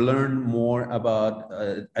 to learn more about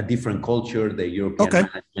a different culture, the European Okay.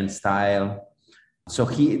 management style. So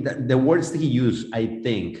the words that he used, I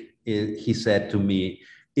think, he said to me,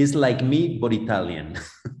 Is like me, but Italian.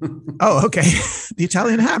 Oh, okay. The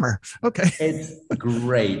Italian Hammer. Okay. It's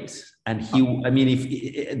great. And he, I mean,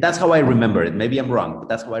 if that's how I remember it. Maybe I'm wrong, but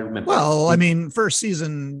that's how I remember it. Well, I mean, first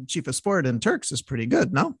season Chief of Sport in Turks is pretty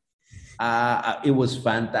good, no? It was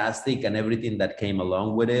fantastic, and everything that came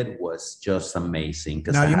along with it was just amazing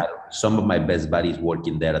because Now I you had some of my best buddies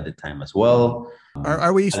working there at the time as well.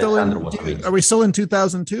 are we still in Alexander was amazing. are we still in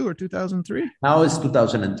 2002 or 2003? Now it's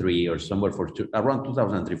 2003 or somewhere around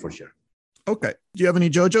 2003 for sure. Okay. Do you have any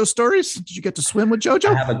JoJo stories? Did you get to swim with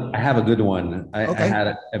JoJo? I have a good one. Okay. I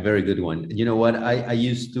had a very good one. You know what? I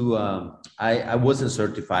used to, I wasn't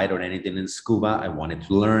certified or anything in scuba. I wanted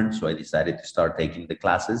to learn. So I decided to start taking the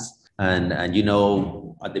classes. And you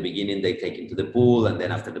know, at the beginning, they take you to the pool. And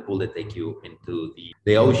then after the pool, they take you into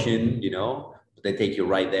the ocean, you know, they take you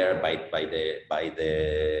right there by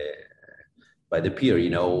the pier, you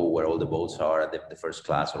know, where all the boats are, the first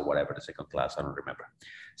class or whatever, the second class, I don't remember.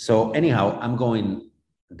 So anyhow, I'm going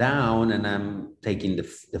down and I'm taking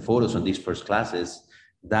the photos on these first classes,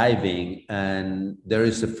 diving, and there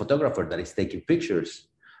is a photographer that is taking pictures.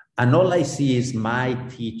 And all I see is my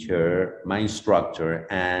teacher, my instructor,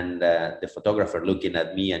 and the photographer looking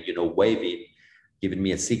at me and, you know, waving, giving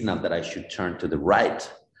me a signal that I should turn to the right.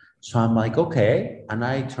 So I'm like, okay. And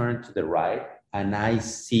I turn to the right and I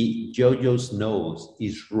see JoJo's nose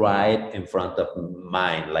is right in front of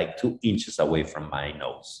mine, like 2 inches away from my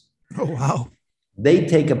nose. Oh, wow. They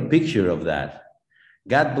take a picture of that.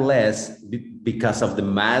 God bless, because of the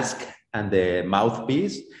mask and the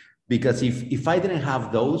mouthpiece, because if I didn't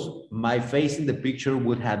have those, my face in the picture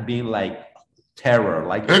would have been like terror,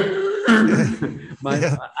 like I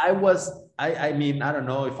mean, I don't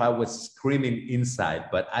know if I was screaming inside,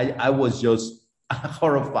 but I was just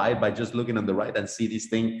horrified by just looking on the right and see this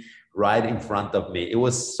thing right in front of me. It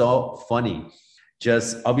was so funny.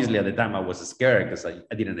 Just obviously at the time I was scared because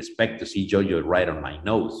I didn't expect to see JoJo right on my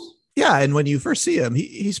nose. Yeah, and when you first see him,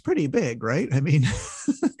 he's pretty big, right? I mean,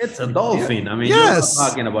 it's a dolphin. I mean, yes. You're not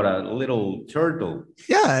talking about a little turtle.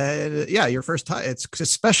 Yeah. Your first time, it's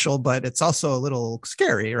special, but it's also a little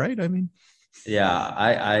scary, right? I mean,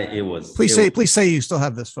 yeah, it was. Please say you still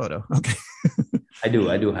have this photo. Okay. I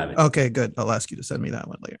do have it. Okay, good. I'll ask you to send me that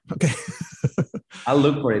one later. Okay. I'll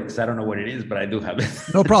look for it because I don't know what it is, but I do have it.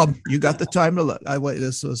 No problem. You got the time to look.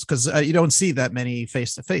 This was because you don't see that many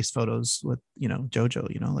face-to-face photos with, you know,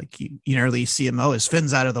 JoJo, you know, like you nearly see him, his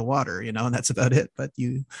fins out of the water, you know, and that's about it. But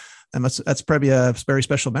that's probably a very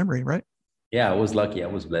special memory, right? Yeah, I was lucky. I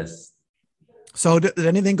was blessed. So did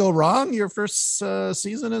anything go wrong your first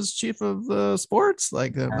season as chief of sports?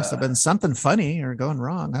 Like there must have been something funny or going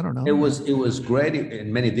wrong. I don't know. It was great,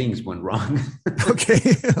 and many things went wrong.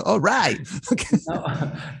 Okay. All right. Okay.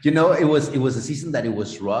 You know, it was a season that it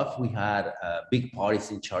was rough. We had big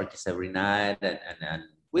parties in Charkis every night, and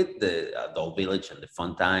with the adult village and the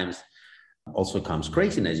fun times also comes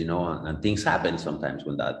craziness, you know, and things happen sometimes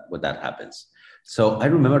when that happens. So I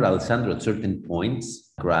remember Alessandro at certain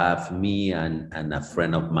points grabbed me and a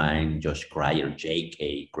friend of mine, Josh Cryer,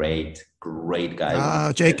 JK, great guy.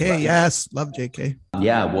 JK, yes, love JK.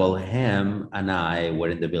 Yeah, well, him and I were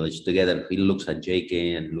in the village together. He looks at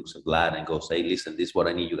JK and looks at Vlad and goes, hey, listen, this is what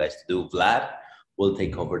I need you guys to do. Vlad will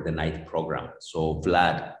take over the night program. So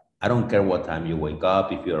Vlad, I don't care what time you wake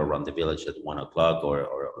up, if you're around the village at 1 o'clock or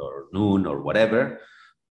noon or whatever,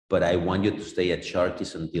 but I want you to stay at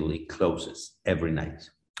Charkis until it closes every night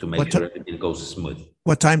to make sure everything goes smooth.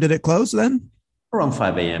 What time did it close then? Around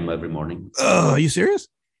 5 a.m. every morning. Oh, are you serious?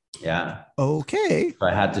 Yeah. Okay. So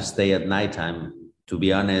I had to stay at nighttime. To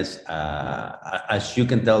be honest, as you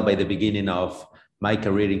can tell by the beginning of my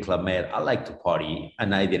career in Club Med, I like to party,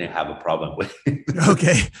 and I didn't have a problem with it.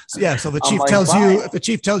 Okay. So, yeah. So the chief tells you, if the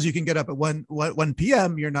chief tells you can get up at 1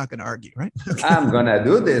 p.m., you're not going to argue, right? Okay. I'm going to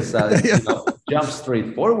do this. You know, jump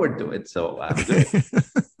straight forward to it. So I'm good.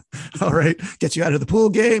 All right. Get you out of the pool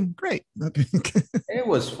game. Great. Okay. It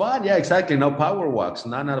was fun. Yeah, exactly. No power walks.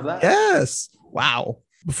 None of that. Yes. Wow.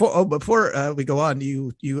 Before we go on,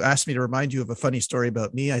 you asked me to remind you of a funny story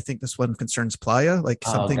about me. I think this one concerns Playa, like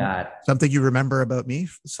something you remember about me.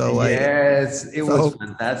 So yes, it was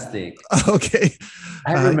fantastic. Okay.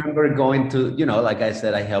 I remember going to, you know, like I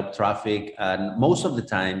said, I helped traffic, and most of the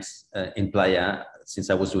times in Playa,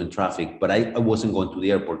 since I was doing traffic, but I wasn't going to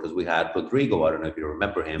the airport because we had Rodrigo. I don't know if you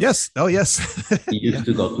remember him. Yes. Oh, yes. He used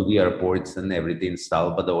to go to the airports and everything.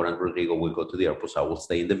 Salvador and Rodrigo would go to the airport, so I will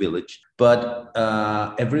stay in the village. But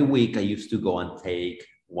every week I used to go and take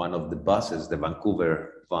one of the buses, the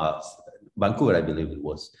Vancouver bus, I believe it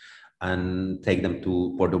was. and take them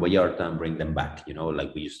to Puerto Vallarta and bring them back,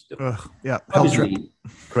 like we used to do. Yeah, hell trip. Obviously,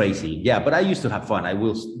 crazy. Yeah, but I used to have fun. I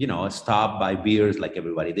will, stop, buy beers like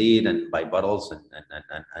everybody did, and buy bottles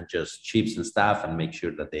and just chips and stuff, and make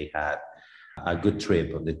sure that they had a good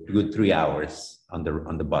trip on the good 3 hours on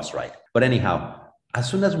the bus ride. But anyhow, as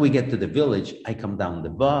soon as we get to the village, I come down the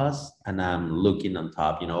bus and I'm looking on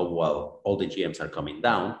top, while all the GMs are coming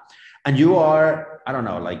down. And you are, I don't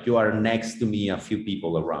know, like you are next to me, a few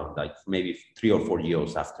people around, like maybe 3 or 4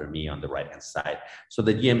 years after me on the right-hand side. So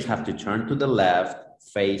the GMs have to turn to the left,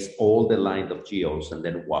 face all the line of GOs, and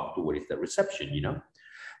then walk towards the reception.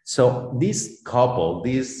 So this couple,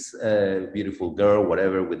 this beautiful girl,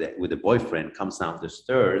 whatever, with a boyfriend, comes down the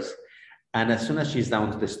stairs. And as soon as she's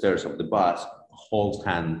down the stairs of the bus, holds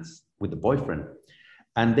hands with the boyfriend.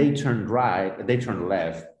 And they turn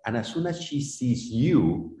left. And as soon as she sees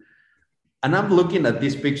you, and I'm looking at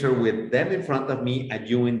this picture with them in front of me and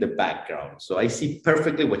you in the background. So I see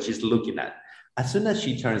perfectly what she's looking at. As soon as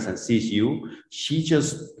she turns and sees you, she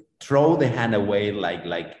just throw the hand away like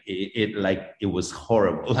it was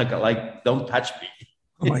horrible. Like don't touch me.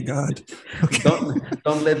 Oh my God. Okay.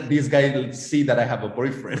 Don't let this guy see that I have a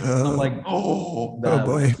boyfriend. I'm like, oh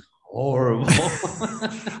boy. Horrible.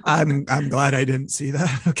 I'm glad I didn't see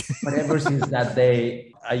that. Okay. But ever since that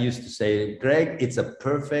day, I used to say, Greg, it's a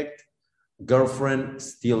perfect girlfriend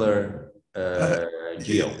stealer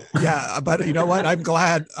GO. Yeah, but you know what? I'm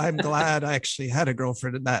glad I actually had a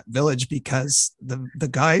girlfriend in that village, because the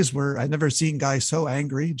guys were, I've never seen guys so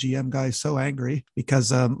angry, GM guys so angry,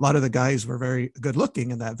 because a lot of the guys were very good looking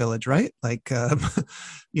in that village, right? Like,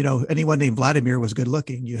 anyone named Vladimir was good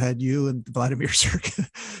looking. You had you and Vladimir Serkin,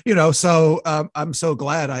 so I'm so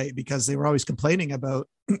glad because they were always complaining about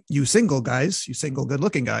you single good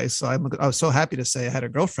looking guys. So I was so happy to say I had a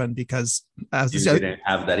girlfriend, because you didn't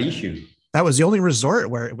have that issue. That was the only resort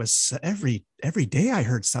where it was every day I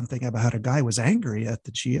heard something about how a guy was angry at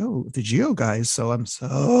the GO guys. So I'm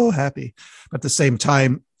so happy. But at the same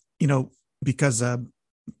time, because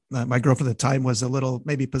my girlfriend at the time was a little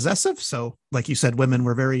maybe possessive. So like you said, women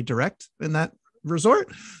were very direct in that resort.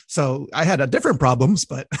 So I had different problems,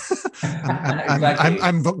 but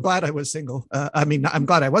I'm glad I was single. I'm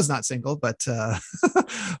glad I was not single, but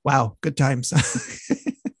wow, good times.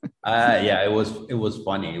 Yeah, it was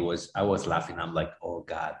funny. I was laughing. I'm like, oh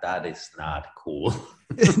God, that is not cool.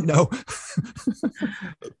 No.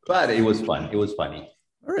 But it was fun. It was funny.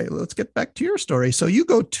 All right, let's get back to your story. So you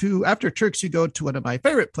go to, after Turks, you go to one of my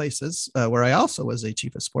favorite places where I also was a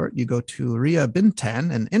chief of sport. You go to Ria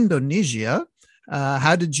Bintan in Indonesia.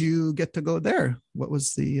 How did you get to go there? What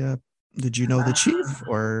was did you know the chief,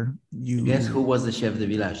 or you? Guess who was the chef de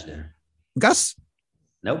village there? Gus?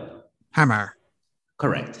 Nope. Hammer.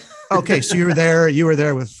 Correct. Okay, so you were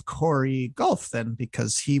there with Corey Golf then,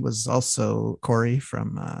 because he was also, Corey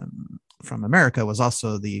from America was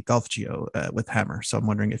also the golf GO with Hammer. So I'm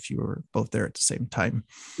wondering if you were both there at the same time.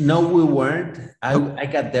 No, we weren't. I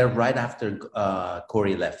got there right after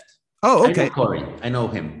Corey left. Oh, okay. I know Corey. I know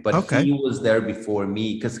him, but okay. He was there before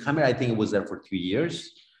me, because Hammer, I think, was there for 2 years.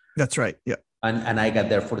 That's right. Yeah. And I got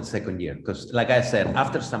there for the second year, because like I said,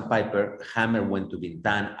 after Sandpiper, Hammer went to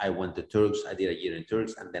Bintan. I went to Turks. I did a year in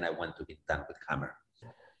Turks, and then I went to Bintan with Hammer.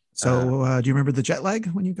 So do you remember the jet lag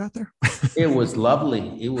when you got there? It was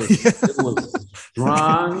lovely. It was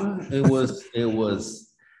strong. It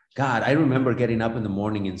was God. I remember getting up in the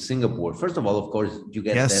morning in Singapore. First of all, of course, you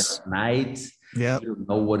get there at night. Yeah. You don't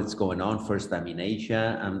know what is going on. First time in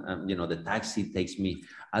Asia. The taxi takes me.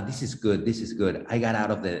 This is good. This is good. I got out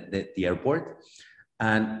of the airport,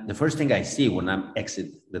 and the first thing I see when I'm exit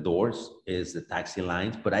the doors is the taxi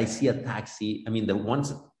lines. But I see a taxi. I mean, the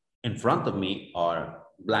ones in front of me are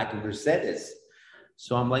black Mercedes.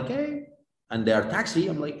 So I'm like, hey, and they are taxi.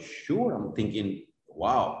 I'm like, sure. I'm thinking,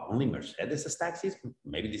 wow, only Mercedes has taxis.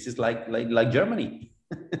 Maybe this is like Germany.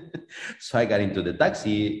 So I got into the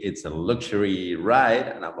taxi. It's a luxury ride,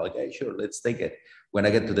 and I'm like, hey, sure, let's take it. When I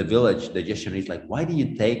get to the village, the gesture is like, why do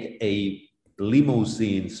you take a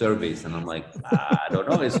limousine service? And I'm like, I don't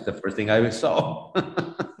know. It's the first thing I saw.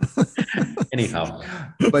 Anyhow,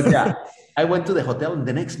 but yeah, I went to the hotel, and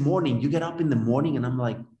the next morning, you get up in the morning, and I'm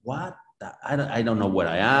like, what? I don't know where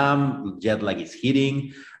I am. Jet lag is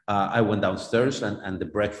hitting. I went downstairs, and the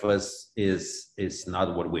breakfast is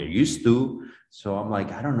not what we're used to. So I'm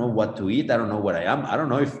like, I don't know what to eat. I don't know where I am. I don't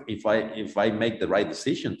know if I make the right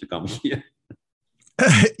decision to come here.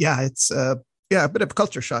 Yeah, it's a bit of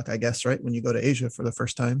culture shock, I guess, right? When you go to Asia for the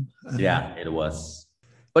first time. Yeah, it was,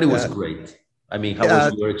 but it was great. I mean, how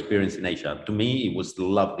was your experience in Asia? To me, it was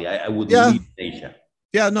lovely. I would live in Asia.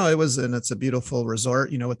 Yeah, no, it was, and it's a beautiful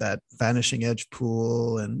resort, with that vanishing edge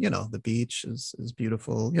pool, and the beach is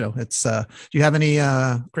beautiful. It's do you have any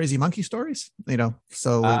crazy monkey stories?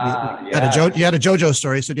 So we had Yeah. you had a JoJo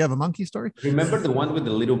story. So do you have a monkey story? Remember the one with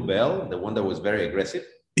the little bell, the one that was very aggressive?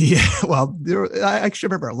 Yeah, well, I actually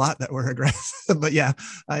remember a lot that were aggressive, but yeah,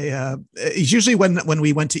 it's usually when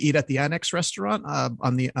we went to eat at the Annex restaurant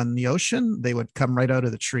on the ocean, they would come right out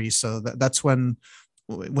of the tree. So that's when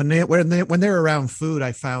they were around food,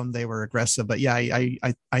 I found they were aggressive. But yeah,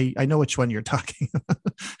 I know which one you're talking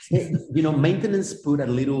about. Maintenance put a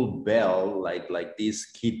little bell, like these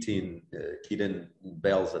kitten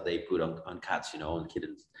bells that they put on cats, on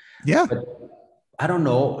kittens. Yeah. But I don't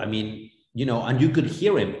know. I mean, and you could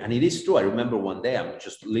hear him, and it is true. I remember one day I'm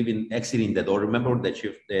just exiting the door. Remember that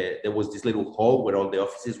there was this little hall where all the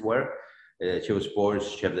offices were, Chef Sports,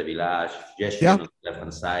 Chef de Village, Gestion on the left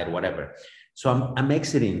hand side, whatever. So I'm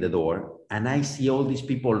exiting the door, and I see all these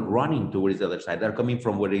people running towards the other side. They're coming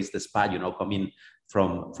from where is the spa, coming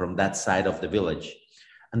from that side of the village.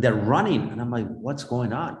 And they're running, and I'm like, what's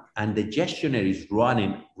going on? And the gestioner is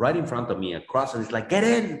running right in front of me across, and it's like, get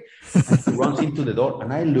in. And he runs into the door,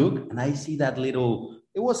 and I look, and I see that it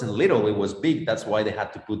wasn't little, it was big. That's why they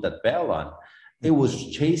had to put that bell on. It was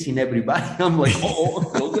chasing everybody. I'm like,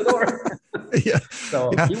 close the door. Yeah.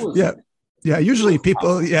 So yeah. he was. Yeah. Yeah, usually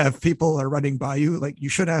if people are running by you, like, you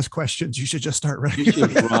should ask questions. You should just start running. You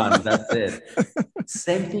should run. That's it.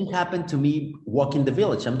 Same thing happened to me walking the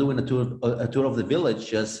village. I'm doing a tour of the village.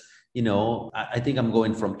 Just, I think I'm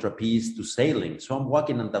going from trapeze to sailing. So I'm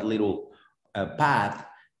walking on that little path,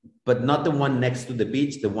 but not the one next to the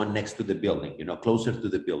beach, the one next to the building, closer to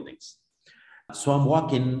the buildings. So I'm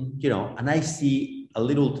walking, and I see a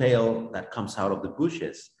little tail that comes out of the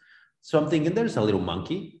bushes. So I'm thinking, there's a little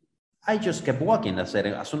monkey. I just kept walking. I said,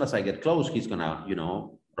 as soon as I get close, he's gonna,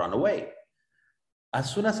 run away.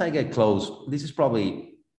 As soon as I get close, this is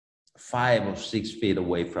probably 5 or 6 feet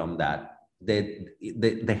away from that.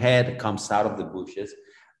 The head comes out of the bushes,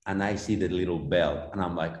 and I see the little bell, and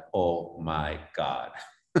I'm like, oh my God.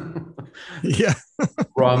 Yeah.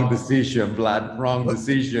 Wrong decision, Vlad. Wrong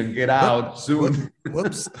decision. Get out soon.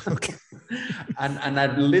 Whoops. Okay. And I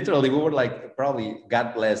literally, we were like, probably,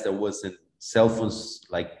 God bless, there wasn't cell phones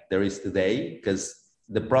like there is today, because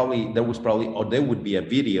there would be a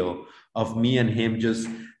video of me and him just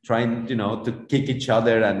trying, to kick each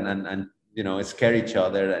other and scare each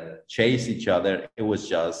other and chase each other. It was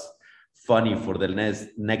just funny for the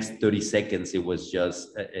next 30 seconds. It was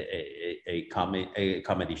just a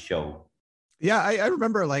comedy show. Yeah, I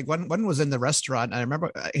remember, like, one was in the restaurant. I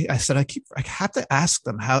remember I said, I have to ask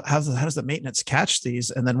them how does the maintenance catch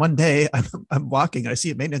these? And then one day I'm walking, and I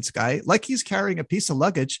see a maintenance guy, like, he's carrying a piece of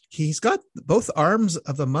luggage. He's got both arms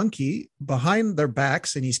of the monkey behind their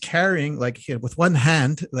backs, and he's carrying, like, with one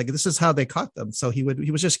hand. Like, this is how they caught them. So he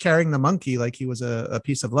was just carrying the monkey like he was a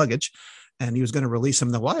piece of luggage, and he was going to release him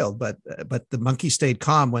in the wild, but the monkey stayed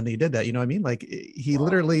calm when he did that. You know what I mean? Like, he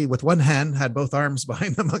literally, with one hand, had both arms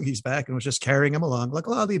behind the monkey's back and was just carrying him along, like,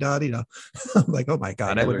 la di da di da. I'm like, oh my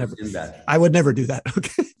God, I would never do that.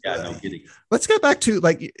 Okay. Yeah, no kidding. Let's get back to,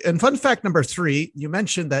 like, and fun fact number 3, you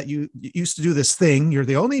mentioned that you used to do this thing. You're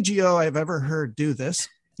the only GO I've ever heard do this.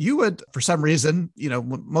 You would, for some reason,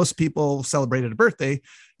 most people celebrated a birthday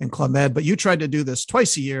in Club Med, but you tried to do this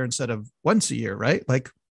twice a year instead of once a year, right? Like,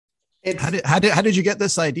 how did you get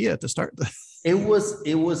this idea to start? It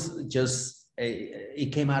was just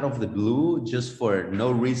it came out of the blue, just for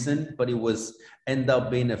no reason, but it was end up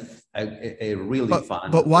being a really fun.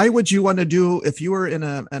 But why would you want to do, if you were in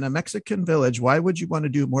a Mexican village, why would you want to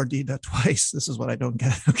do mordida twice? This is what I don't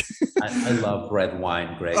get. Okay. I love red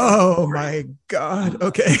wine, Greg. Oh my God.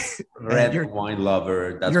 Okay. Red wine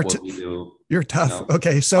lover. That's what we do. You're tough.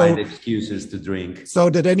 Okay. So find excuses to drink. So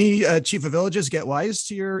did any chief of villages get wise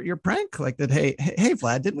to your prank? Like, hey,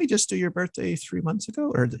 Vlad, didn't we just do your birthday 3 months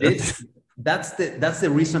ago? Or that's the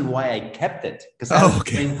reason why I kept it, because I was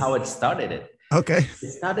explaining how it started it. Okay.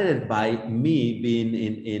 It started by me being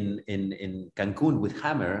in Cancun with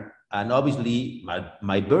Hammer, and obviously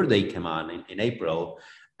my birthday came on in April,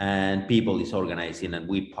 and people is organizing, and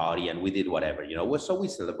we party, and we did whatever, so we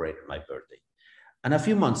celebrated my birthday. And a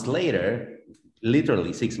few months later,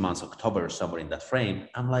 literally 6 months, October, somewhere in that frame,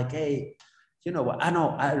 I'm like, hey, what?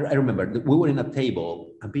 I remember we were in a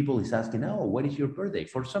table, and people is asking, oh, when is your birthday?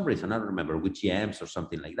 For some reason, I don't remember, with GMs or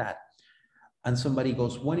something like that. And somebody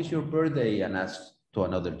goes, when is your birthday? And asks to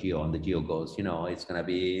another GO, and the GO goes, it's going to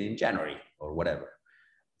be in January or whatever.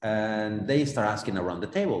 And they start asking around the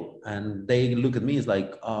table, and they look at me, it's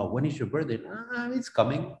like, oh, when is your birthday? It's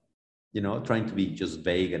coming, trying to be just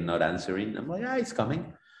vague and not answering. I'm like, it's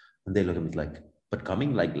coming. And they look at me like, but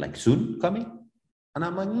coming like soon coming? And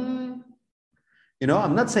I'm like,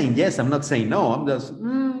 I'm not saying yes, I'm not saying no, I'm just,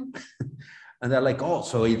 And they're like, oh,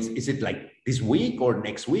 so is it like this week or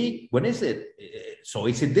next week? When is it? So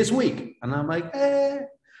is it this week? And I'm like, eh.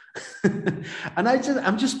 And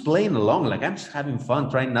I'm just playing along, like I'm just having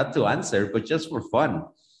fun, trying not to answer, but just for fun.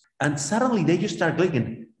 And suddenly they just start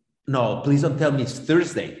clicking. No, please don't tell me it's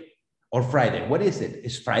Thursday or Friday. What is it?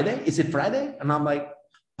 Is Friday? Is it Friday? And I'm like,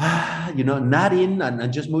 nodding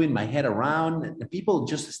and just moving my head around. And people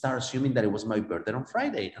just start assuming that it was my birthday on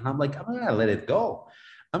Friday. And I'm like, I'm gonna let it go.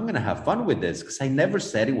 I'm gonna have fun with this because I never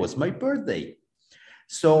said it was my birthday.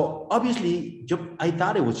 So obviously, I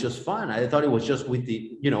thought it was just fun. I thought it was just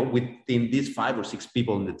within these 5 or 6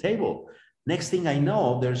 people on the table. Next thing I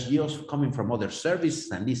know, there's Gios coming from other services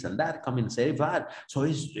and this and that coming and say, Vlad, so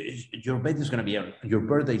your birthday is going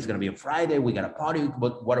to be on Friday. We got a party.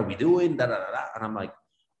 But what are we doing? Da, da, da, da. And I'm like,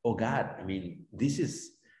 oh God, I mean, this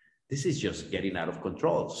is just getting out of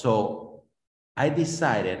control. So I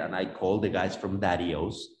decided, and I called the guys from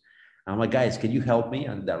Dadios. I'm like, guys, can you help me?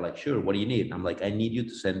 And they're like, sure, what do you need? I'm like, I need you to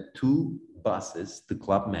send 2 buses to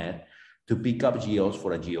Club Med to pick up Gios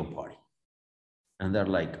for a Geo party. And they're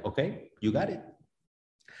like, okay, you got it.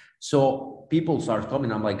 So people start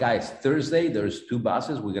coming. I'm like, guys, Thursday, there's 2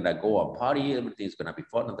 buses. We're going to go a party. Everything's going to be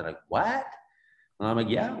fun. And they're like, what? And I'm like,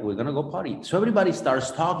 yeah, we're going to go party. So everybody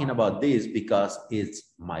starts talking about this because it's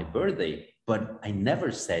my birthday, but I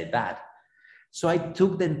never said that. So I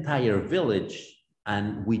took the entire village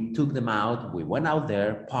and we took them out. We went out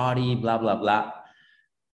there, party, blah, blah, blah.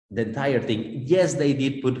 The entire thing. Yes, they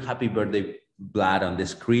did put happy birthday Vlad on the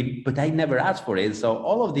screen, but I never asked for it. So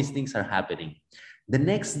all of these things are happening. The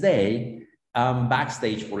next day,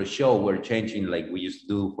 backstage for a show, we're changing like we used to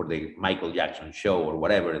do for the Michael Jackson show or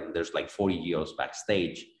whatever. There's like 40 Gios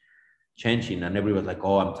backstage changing, and everyone's like,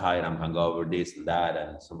 oh, I'm tired, I'm hungover, this and that.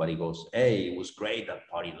 And somebody goes, hey, it was great, that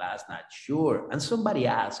party last night. Sure. And somebody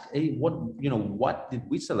asked, hey, what did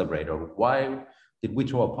we celebrate, or why did we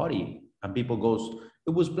throw a party? And people goes,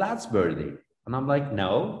 it was Vlad's birthday. And I'm like,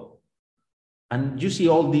 no. And you see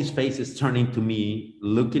all these faces turning to me,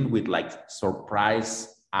 looking with like surprised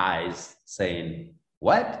eyes, saying,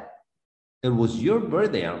 what? It was your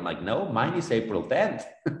birthday. And I'm like, no, mine is April 10th.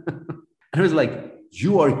 And it was like,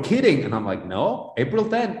 you are kidding. And I'm like, no, April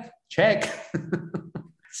 10th, check.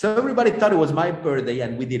 So everybody thought it was my birthday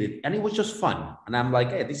and we did it. And it was just fun. And I'm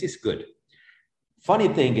like, hey, this is good. Funny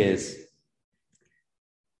thing is,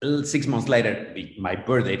 6 months later, my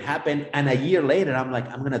birthday happened. And a year later, I'm like,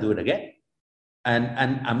 I'm going to do it again. And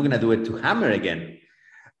I'm going to do it to Hammer again.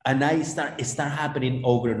 And it start happening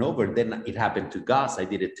over and over. Then it happened to Gus. I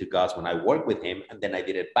did it to Gus when I worked with him. And then I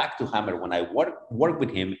did it back to Hammer when I worked with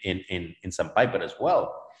him in Sandpiper as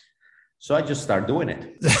well. So I just started doing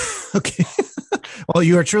it. Okay. Well,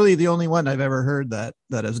 you are truly the only one I've ever heard that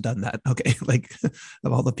has done that. Okay. Like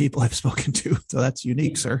of all the people I've spoken to. So that's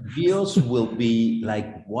unique, sir. Gios will be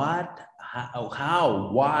like, what? How?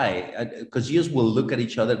 Why? Because Gios will look at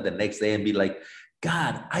each other the next day and be like,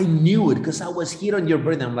 God, I knew it because I was here on your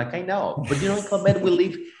birthday. I'm like, I know. But in Club Med, we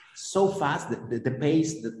live so fast. The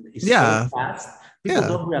pace is so fast. People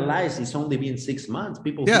don't realize it's only been 6 months.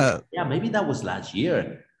 People think, maybe that was last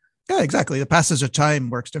year. Yeah, exactly. The passage of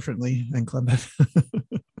time works differently in Club Med.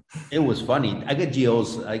 It was funny. I got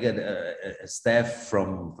Gios. I got Steph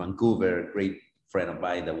from Vancouver, great friend of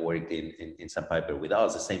mine that worked in Sandpiper with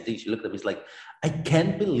us. The same thing. She looked at me, it's like, I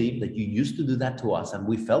can't believe that you used to do that to us and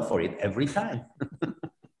we fell for it every time.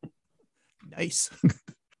 Nice. All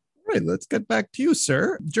right, let's get back to you,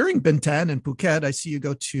 sir. During Bintan and Phuket, I see you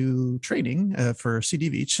go to training for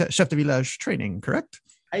CDV, Chef de Village training, correct?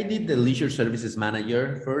 I did the leisure services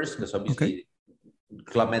manager first, because obviously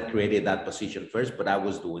Club Med created that position first, but I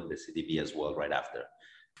was doing the CDV as well right after.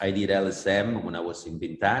 I did LSM when I was in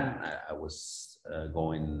Bintan. I was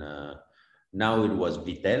going, now it was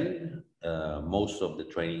Vitel. Most of the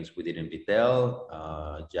trainings we did in Vitel,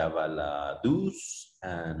 Java La Duz,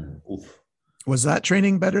 and UF. Was that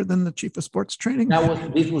training better than the Chief of Sports training?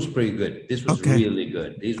 This was pretty good. This was really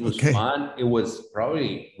good. This was fun. It was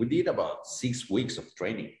probably, we did about 6 weeks of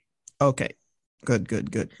training. Okay,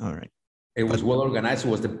 good. All right. It was well organized. It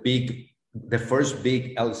was the first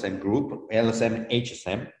big LSM group, LSM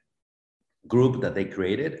HSM group that they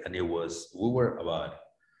created. And we were about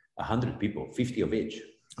 100 people, 50 of each.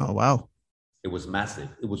 Oh, wow. It was massive.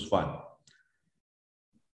 It was fun.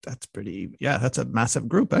 That's that's a massive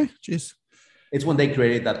group, eh? Jeez. It's when they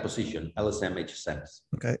created that position, LSM HSMs.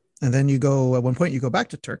 Okay. And then at one point you go back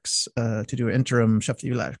to Turks to do interim Chef de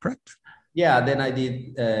Village, correct? Yeah, then I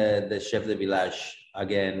did the Chef de Village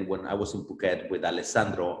again when I was in Phuket with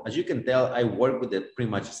Alessandro. As you can tell, I work with pretty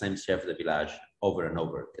much the same chef de village over and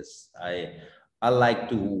over because I like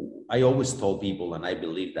to. I always told people, and I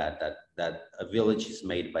believe that a village is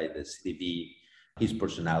made by the CDV, his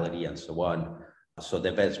personality, and so on. So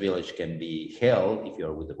the best village can be hell if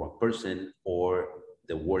you're with the wrong person, or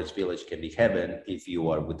the worst village can be heaven if you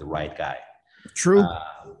are with the right guy. True.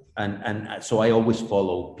 And so I always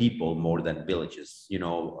follow people more than villages.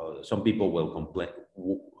 Some people will complain,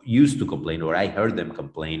 used to complain, or I heard them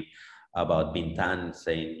complain about Bintan,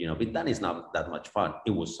 saying, Bintan is not that much fun.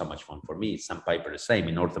 It was so much fun for me. Sandpiper, the same.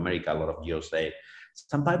 In North America, a lot of Geos say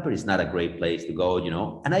Sandpiper is not a great place to go,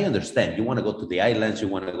 and I understand. You want to go to the islands, you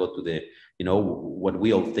want to go to the, what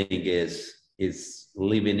we all think is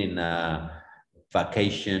living in a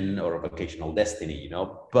vacation or a vacational destiny,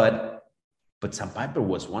 but Sandpiper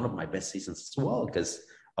was one of my best seasons as well, because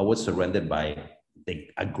I was surrounded by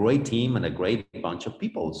a great team and a great bunch of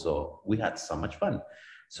people. So we had so much fun.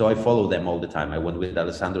 So I follow them all the time. I went with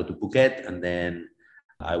Alessandro to Phuket, and then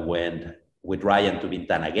I went with Ryan to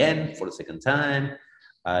Bintan again for the second time.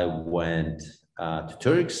 I went to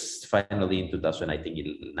Turks finally in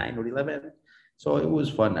 2009 or 11. So it was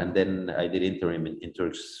fun. And then I did interim in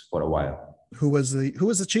Turks for a while. Who was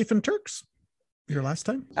the chief in Turks your last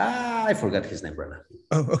time? I forgot his name right now.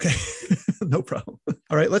 Oh, okay. No problem.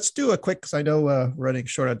 All right, let's do a quick, because I know we're running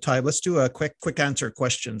short on time. Let's do a quick answer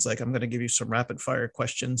questions. Like, I'm going to give you some rapid fire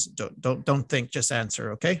questions. Don't think, just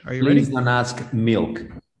answer. Okay. Are you ready? Please don't ask milk.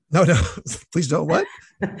 No. Please don't what?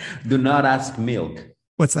 Do not ask milk.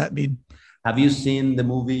 What's that mean? Have you seen the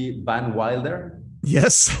movie Van Wilder?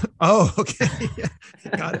 Yes. Oh, okay.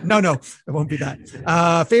 Got it. No, it won't be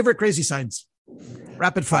that. Favorite crazy signs?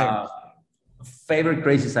 Rapid fire. Favorite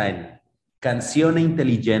crazy sign? Canzone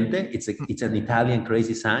Intelligente. It's an Italian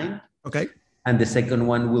crazy sign. Okay. And the second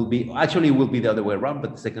one will be the other way around,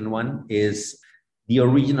 but the second one is the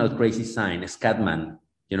original crazy sign, Scatman.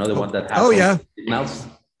 The one that has signals.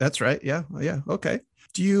 That's right. Yeah. Oh, yeah. Okay.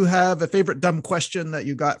 Do you have a favorite dumb question that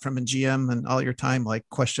you got from a GM and all your time? Like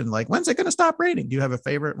question like, when's it going to stop raining? Do you have a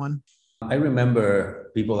favorite one? I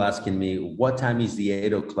remember people asking me, what time is the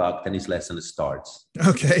 8 o'clock tennis lesson starts?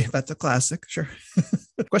 Okay, that's a classic. Sure.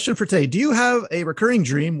 Question for Tay. Do you have a recurring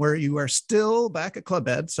dream where you are still back at Club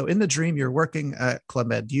Med? So in the dream, you're working at Club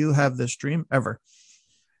Med. Do you have this dream ever?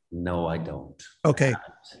 No, I don't. Okay,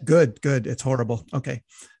 good. It's horrible. Okay.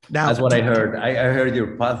 Now that's what I heard. I heard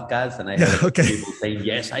your podcast and I heard people saying,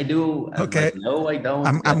 yes, I do. Okay. Like, no, I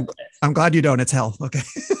don't. I'm glad you don't. It's hell. Okay.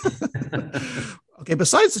 Okay.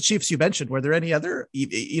 Besides the chiefs you mentioned, were there any other,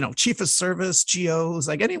 chief of service, GOs,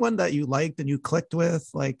 like anyone that you liked and you clicked with?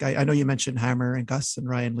 Like, I know you mentioned Hammer and Gus and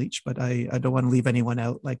Ryan Leach, but I don't want to leave anyone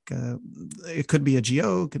out. Like, it could be a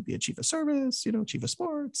GO, could be a chief of service, chief of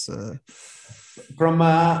sports. From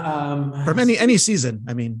any season,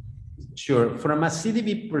 I mean. Sure. From a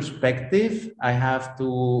CDV perspective, I have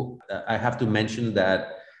to mention that,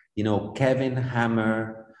 Kevin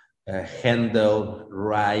Hammer, Hendel,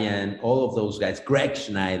 Ryan, all of those guys, Greg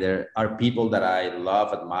Schneider, are people that I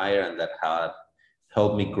love, admire, and that have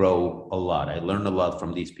helped me grow a lot. I learned a lot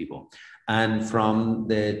from these people. And from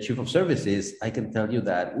the chief of services, I can tell you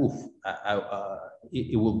that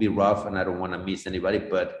it will be rough and I don't want to miss anybody,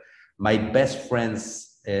 but my best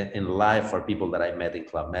friends in life are people that I met in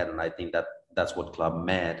Club Med. And I think that's what Club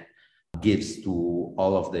Med gives to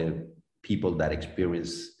all of the people that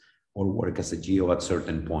experience or work as a GO at a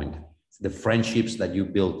certain point. The friendships that you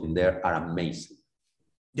built in there are amazing.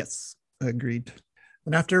 Yes, agreed.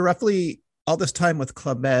 And after roughly all this time with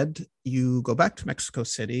Club Med, you go back to Mexico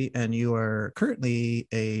City and you are currently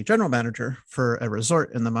a general manager for a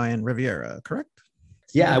resort in the Mayan Riviera, correct?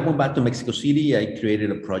 Yeah, I went back to Mexico City. I created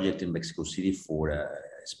a project in Mexico City for a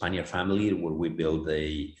Spaniard family where we built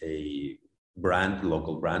a brand,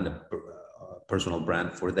 local brand, a personal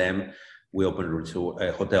brand for them. We opened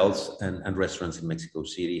hotels and restaurants in Mexico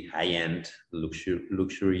City, high-end,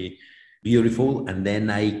 luxury, beautiful. And then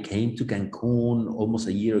I came to Cancun almost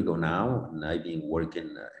a year ago now, and I've been working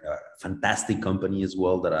in a fantastic company as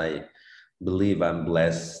well that I believe I'm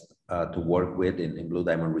blessed to work with in Blue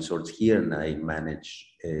Diamond Resorts here, and I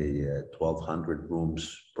manage a 1,200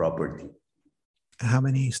 rooms property. How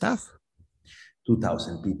many staff?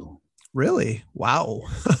 2,000 people. Really? Wow.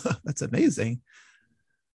 That's amazing.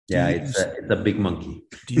 Yeah, it's a big monkey.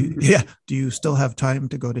 Do you still have time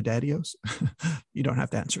to go to Daddy-O's? You don't have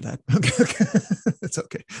to answer that. Okay. It's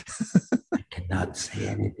okay. I cannot say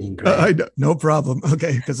anything. I know, no problem.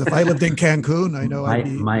 Okay, because if I lived in Cancun, I know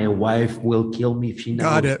my wife will kill me if she knows.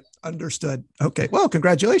 Got it. Understood. Okay. Well,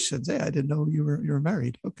 congratulations. Hey, I didn't know you were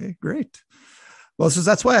married. Okay, great. Well, so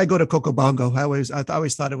that's why I go to Cocobongo. I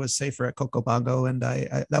always thought it was safer at Cocobongo, and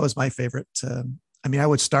I that was my favorite. I mean, I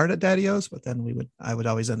would start at Daddy-O's, but then I would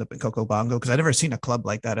always end up in Cocobongo because I'd never seen a club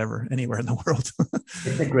like that ever anywhere in the world.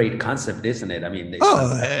 It's a great concept, isn't it? I mean,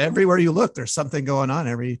 everywhere you look, there's something going on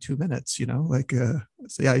every 2 minutes,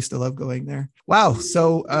 so yeah, I used to love going there. Wow.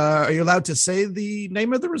 So are you allowed to say the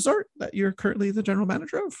name of the resort that you're currently the general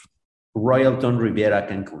manager of? Royalton Riviera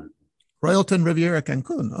Cancun. Royalton Riviera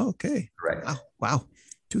Cancun. Okay. Correct. Wow.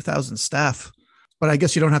 2,000 staff. But I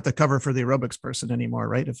guess you don't have to cover for the aerobics person anymore,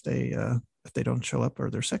 right? If they don't show up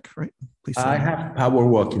or they're sick, right? Please. I have power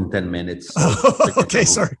walk in 10 minutes. So okay,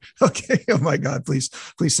 sorry. Okay. Oh my God. Please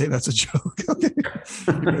say that's a joke. Okay.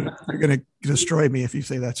 You're gonna destroy me if you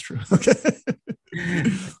say that's true. Okay.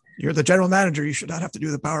 You're the general manager. You should not have to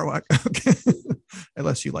do the power walk. Okay.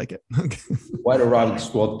 Unless you like it. Okay. White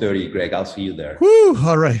Aerobics 12:30, Greg. I'll see you there. Woo!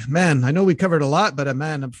 All right, man. I know we covered a lot, but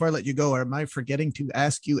man, before I let you go, am I forgetting to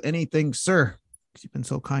ask you anything, sir? You've been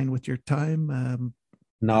so kind with your time.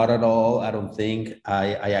 Not at all. I don't think.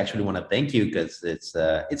 I actually want to thank you because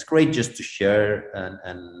it's great just to share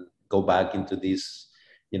and go back into this,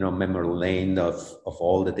 memory lane of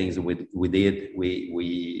all the things that we did,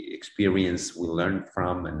 we experienced, we learned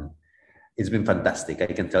from, and it's been fantastic. I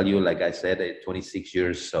can tell you, like I said, 26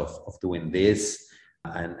 years of doing this,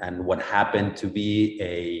 and what happened to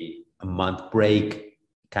be a month break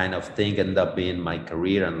kind of thing ended up being my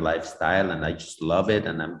career and lifestyle, and I just love it.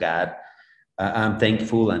 And I'm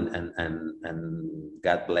thankful and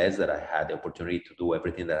God bless that I had the opportunity to do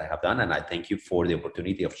everything that I have done. And I thank you for the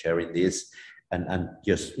opportunity of sharing this and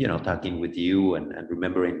just, talking with you and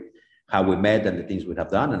remembering how we met and the things we have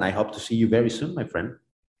done. And I hope to see you very soon, my friend.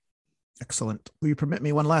 Excellent. Will you permit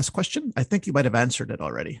me one last question? I think you might have answered it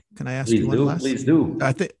already. Can I ask you one last? Please do.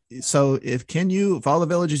 I think so. If all the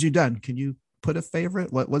villages you've done, can you put a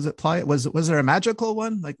favorite? What was it? Playa? Was there a magical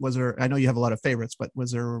one? Like, I know you have a lot of favorites, but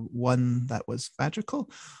was there one that was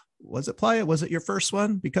magical? Was it Playa? Was it your first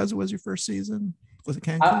one because it was your first season? Was it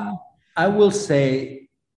Cancun? I will say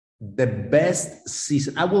the best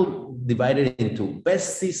season. I will divide it into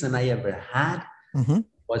best season I ever had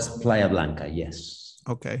was Playa Blanca. Yes.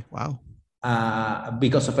 Okay. Wow.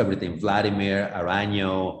 Because of everything, Vladimir,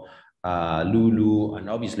 Araño, Lulu, and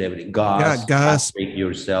obviously everything. Gus.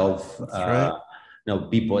 Yourself. Right.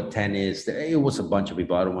 People at tennis. It was a bunch of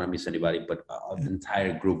people. I don't want to miss anybody, but the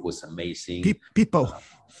entire group was amazing. People.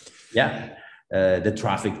 The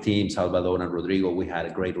traffic team, Salvador and Rodrigo, we had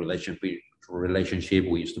a great relationship.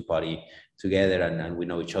 We used to party together and we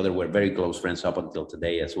know each other. We're very close friends up until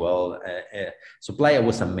today as well. So Playa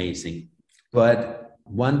was amazing. But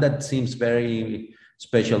one that seems very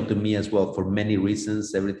special to me as well for many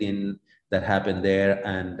reasons, everything that happened there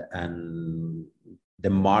and the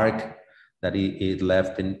mark that it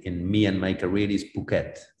left in me and my career is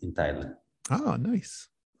Phuket in Thailand. Oh, nice.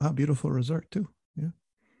 Oh, beautiful resort too.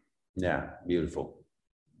 Yeah, beautiful.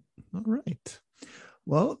 All right.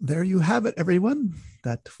 Well, there you have it, everyone.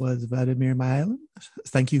 That was Vladimir Mailen.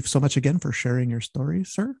 Thank you so much again for sharing your story,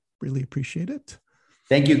 sir. Really appreciate it.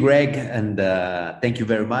 Thank you, Greg. And thank you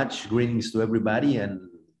very much. Greetings to everybody. And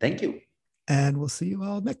thank you. And we'll see you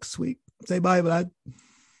all next week. Say bye, Vlad.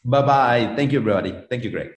 Bye-bye. Thank you, everybody. Thank you,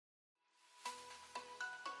 Greg.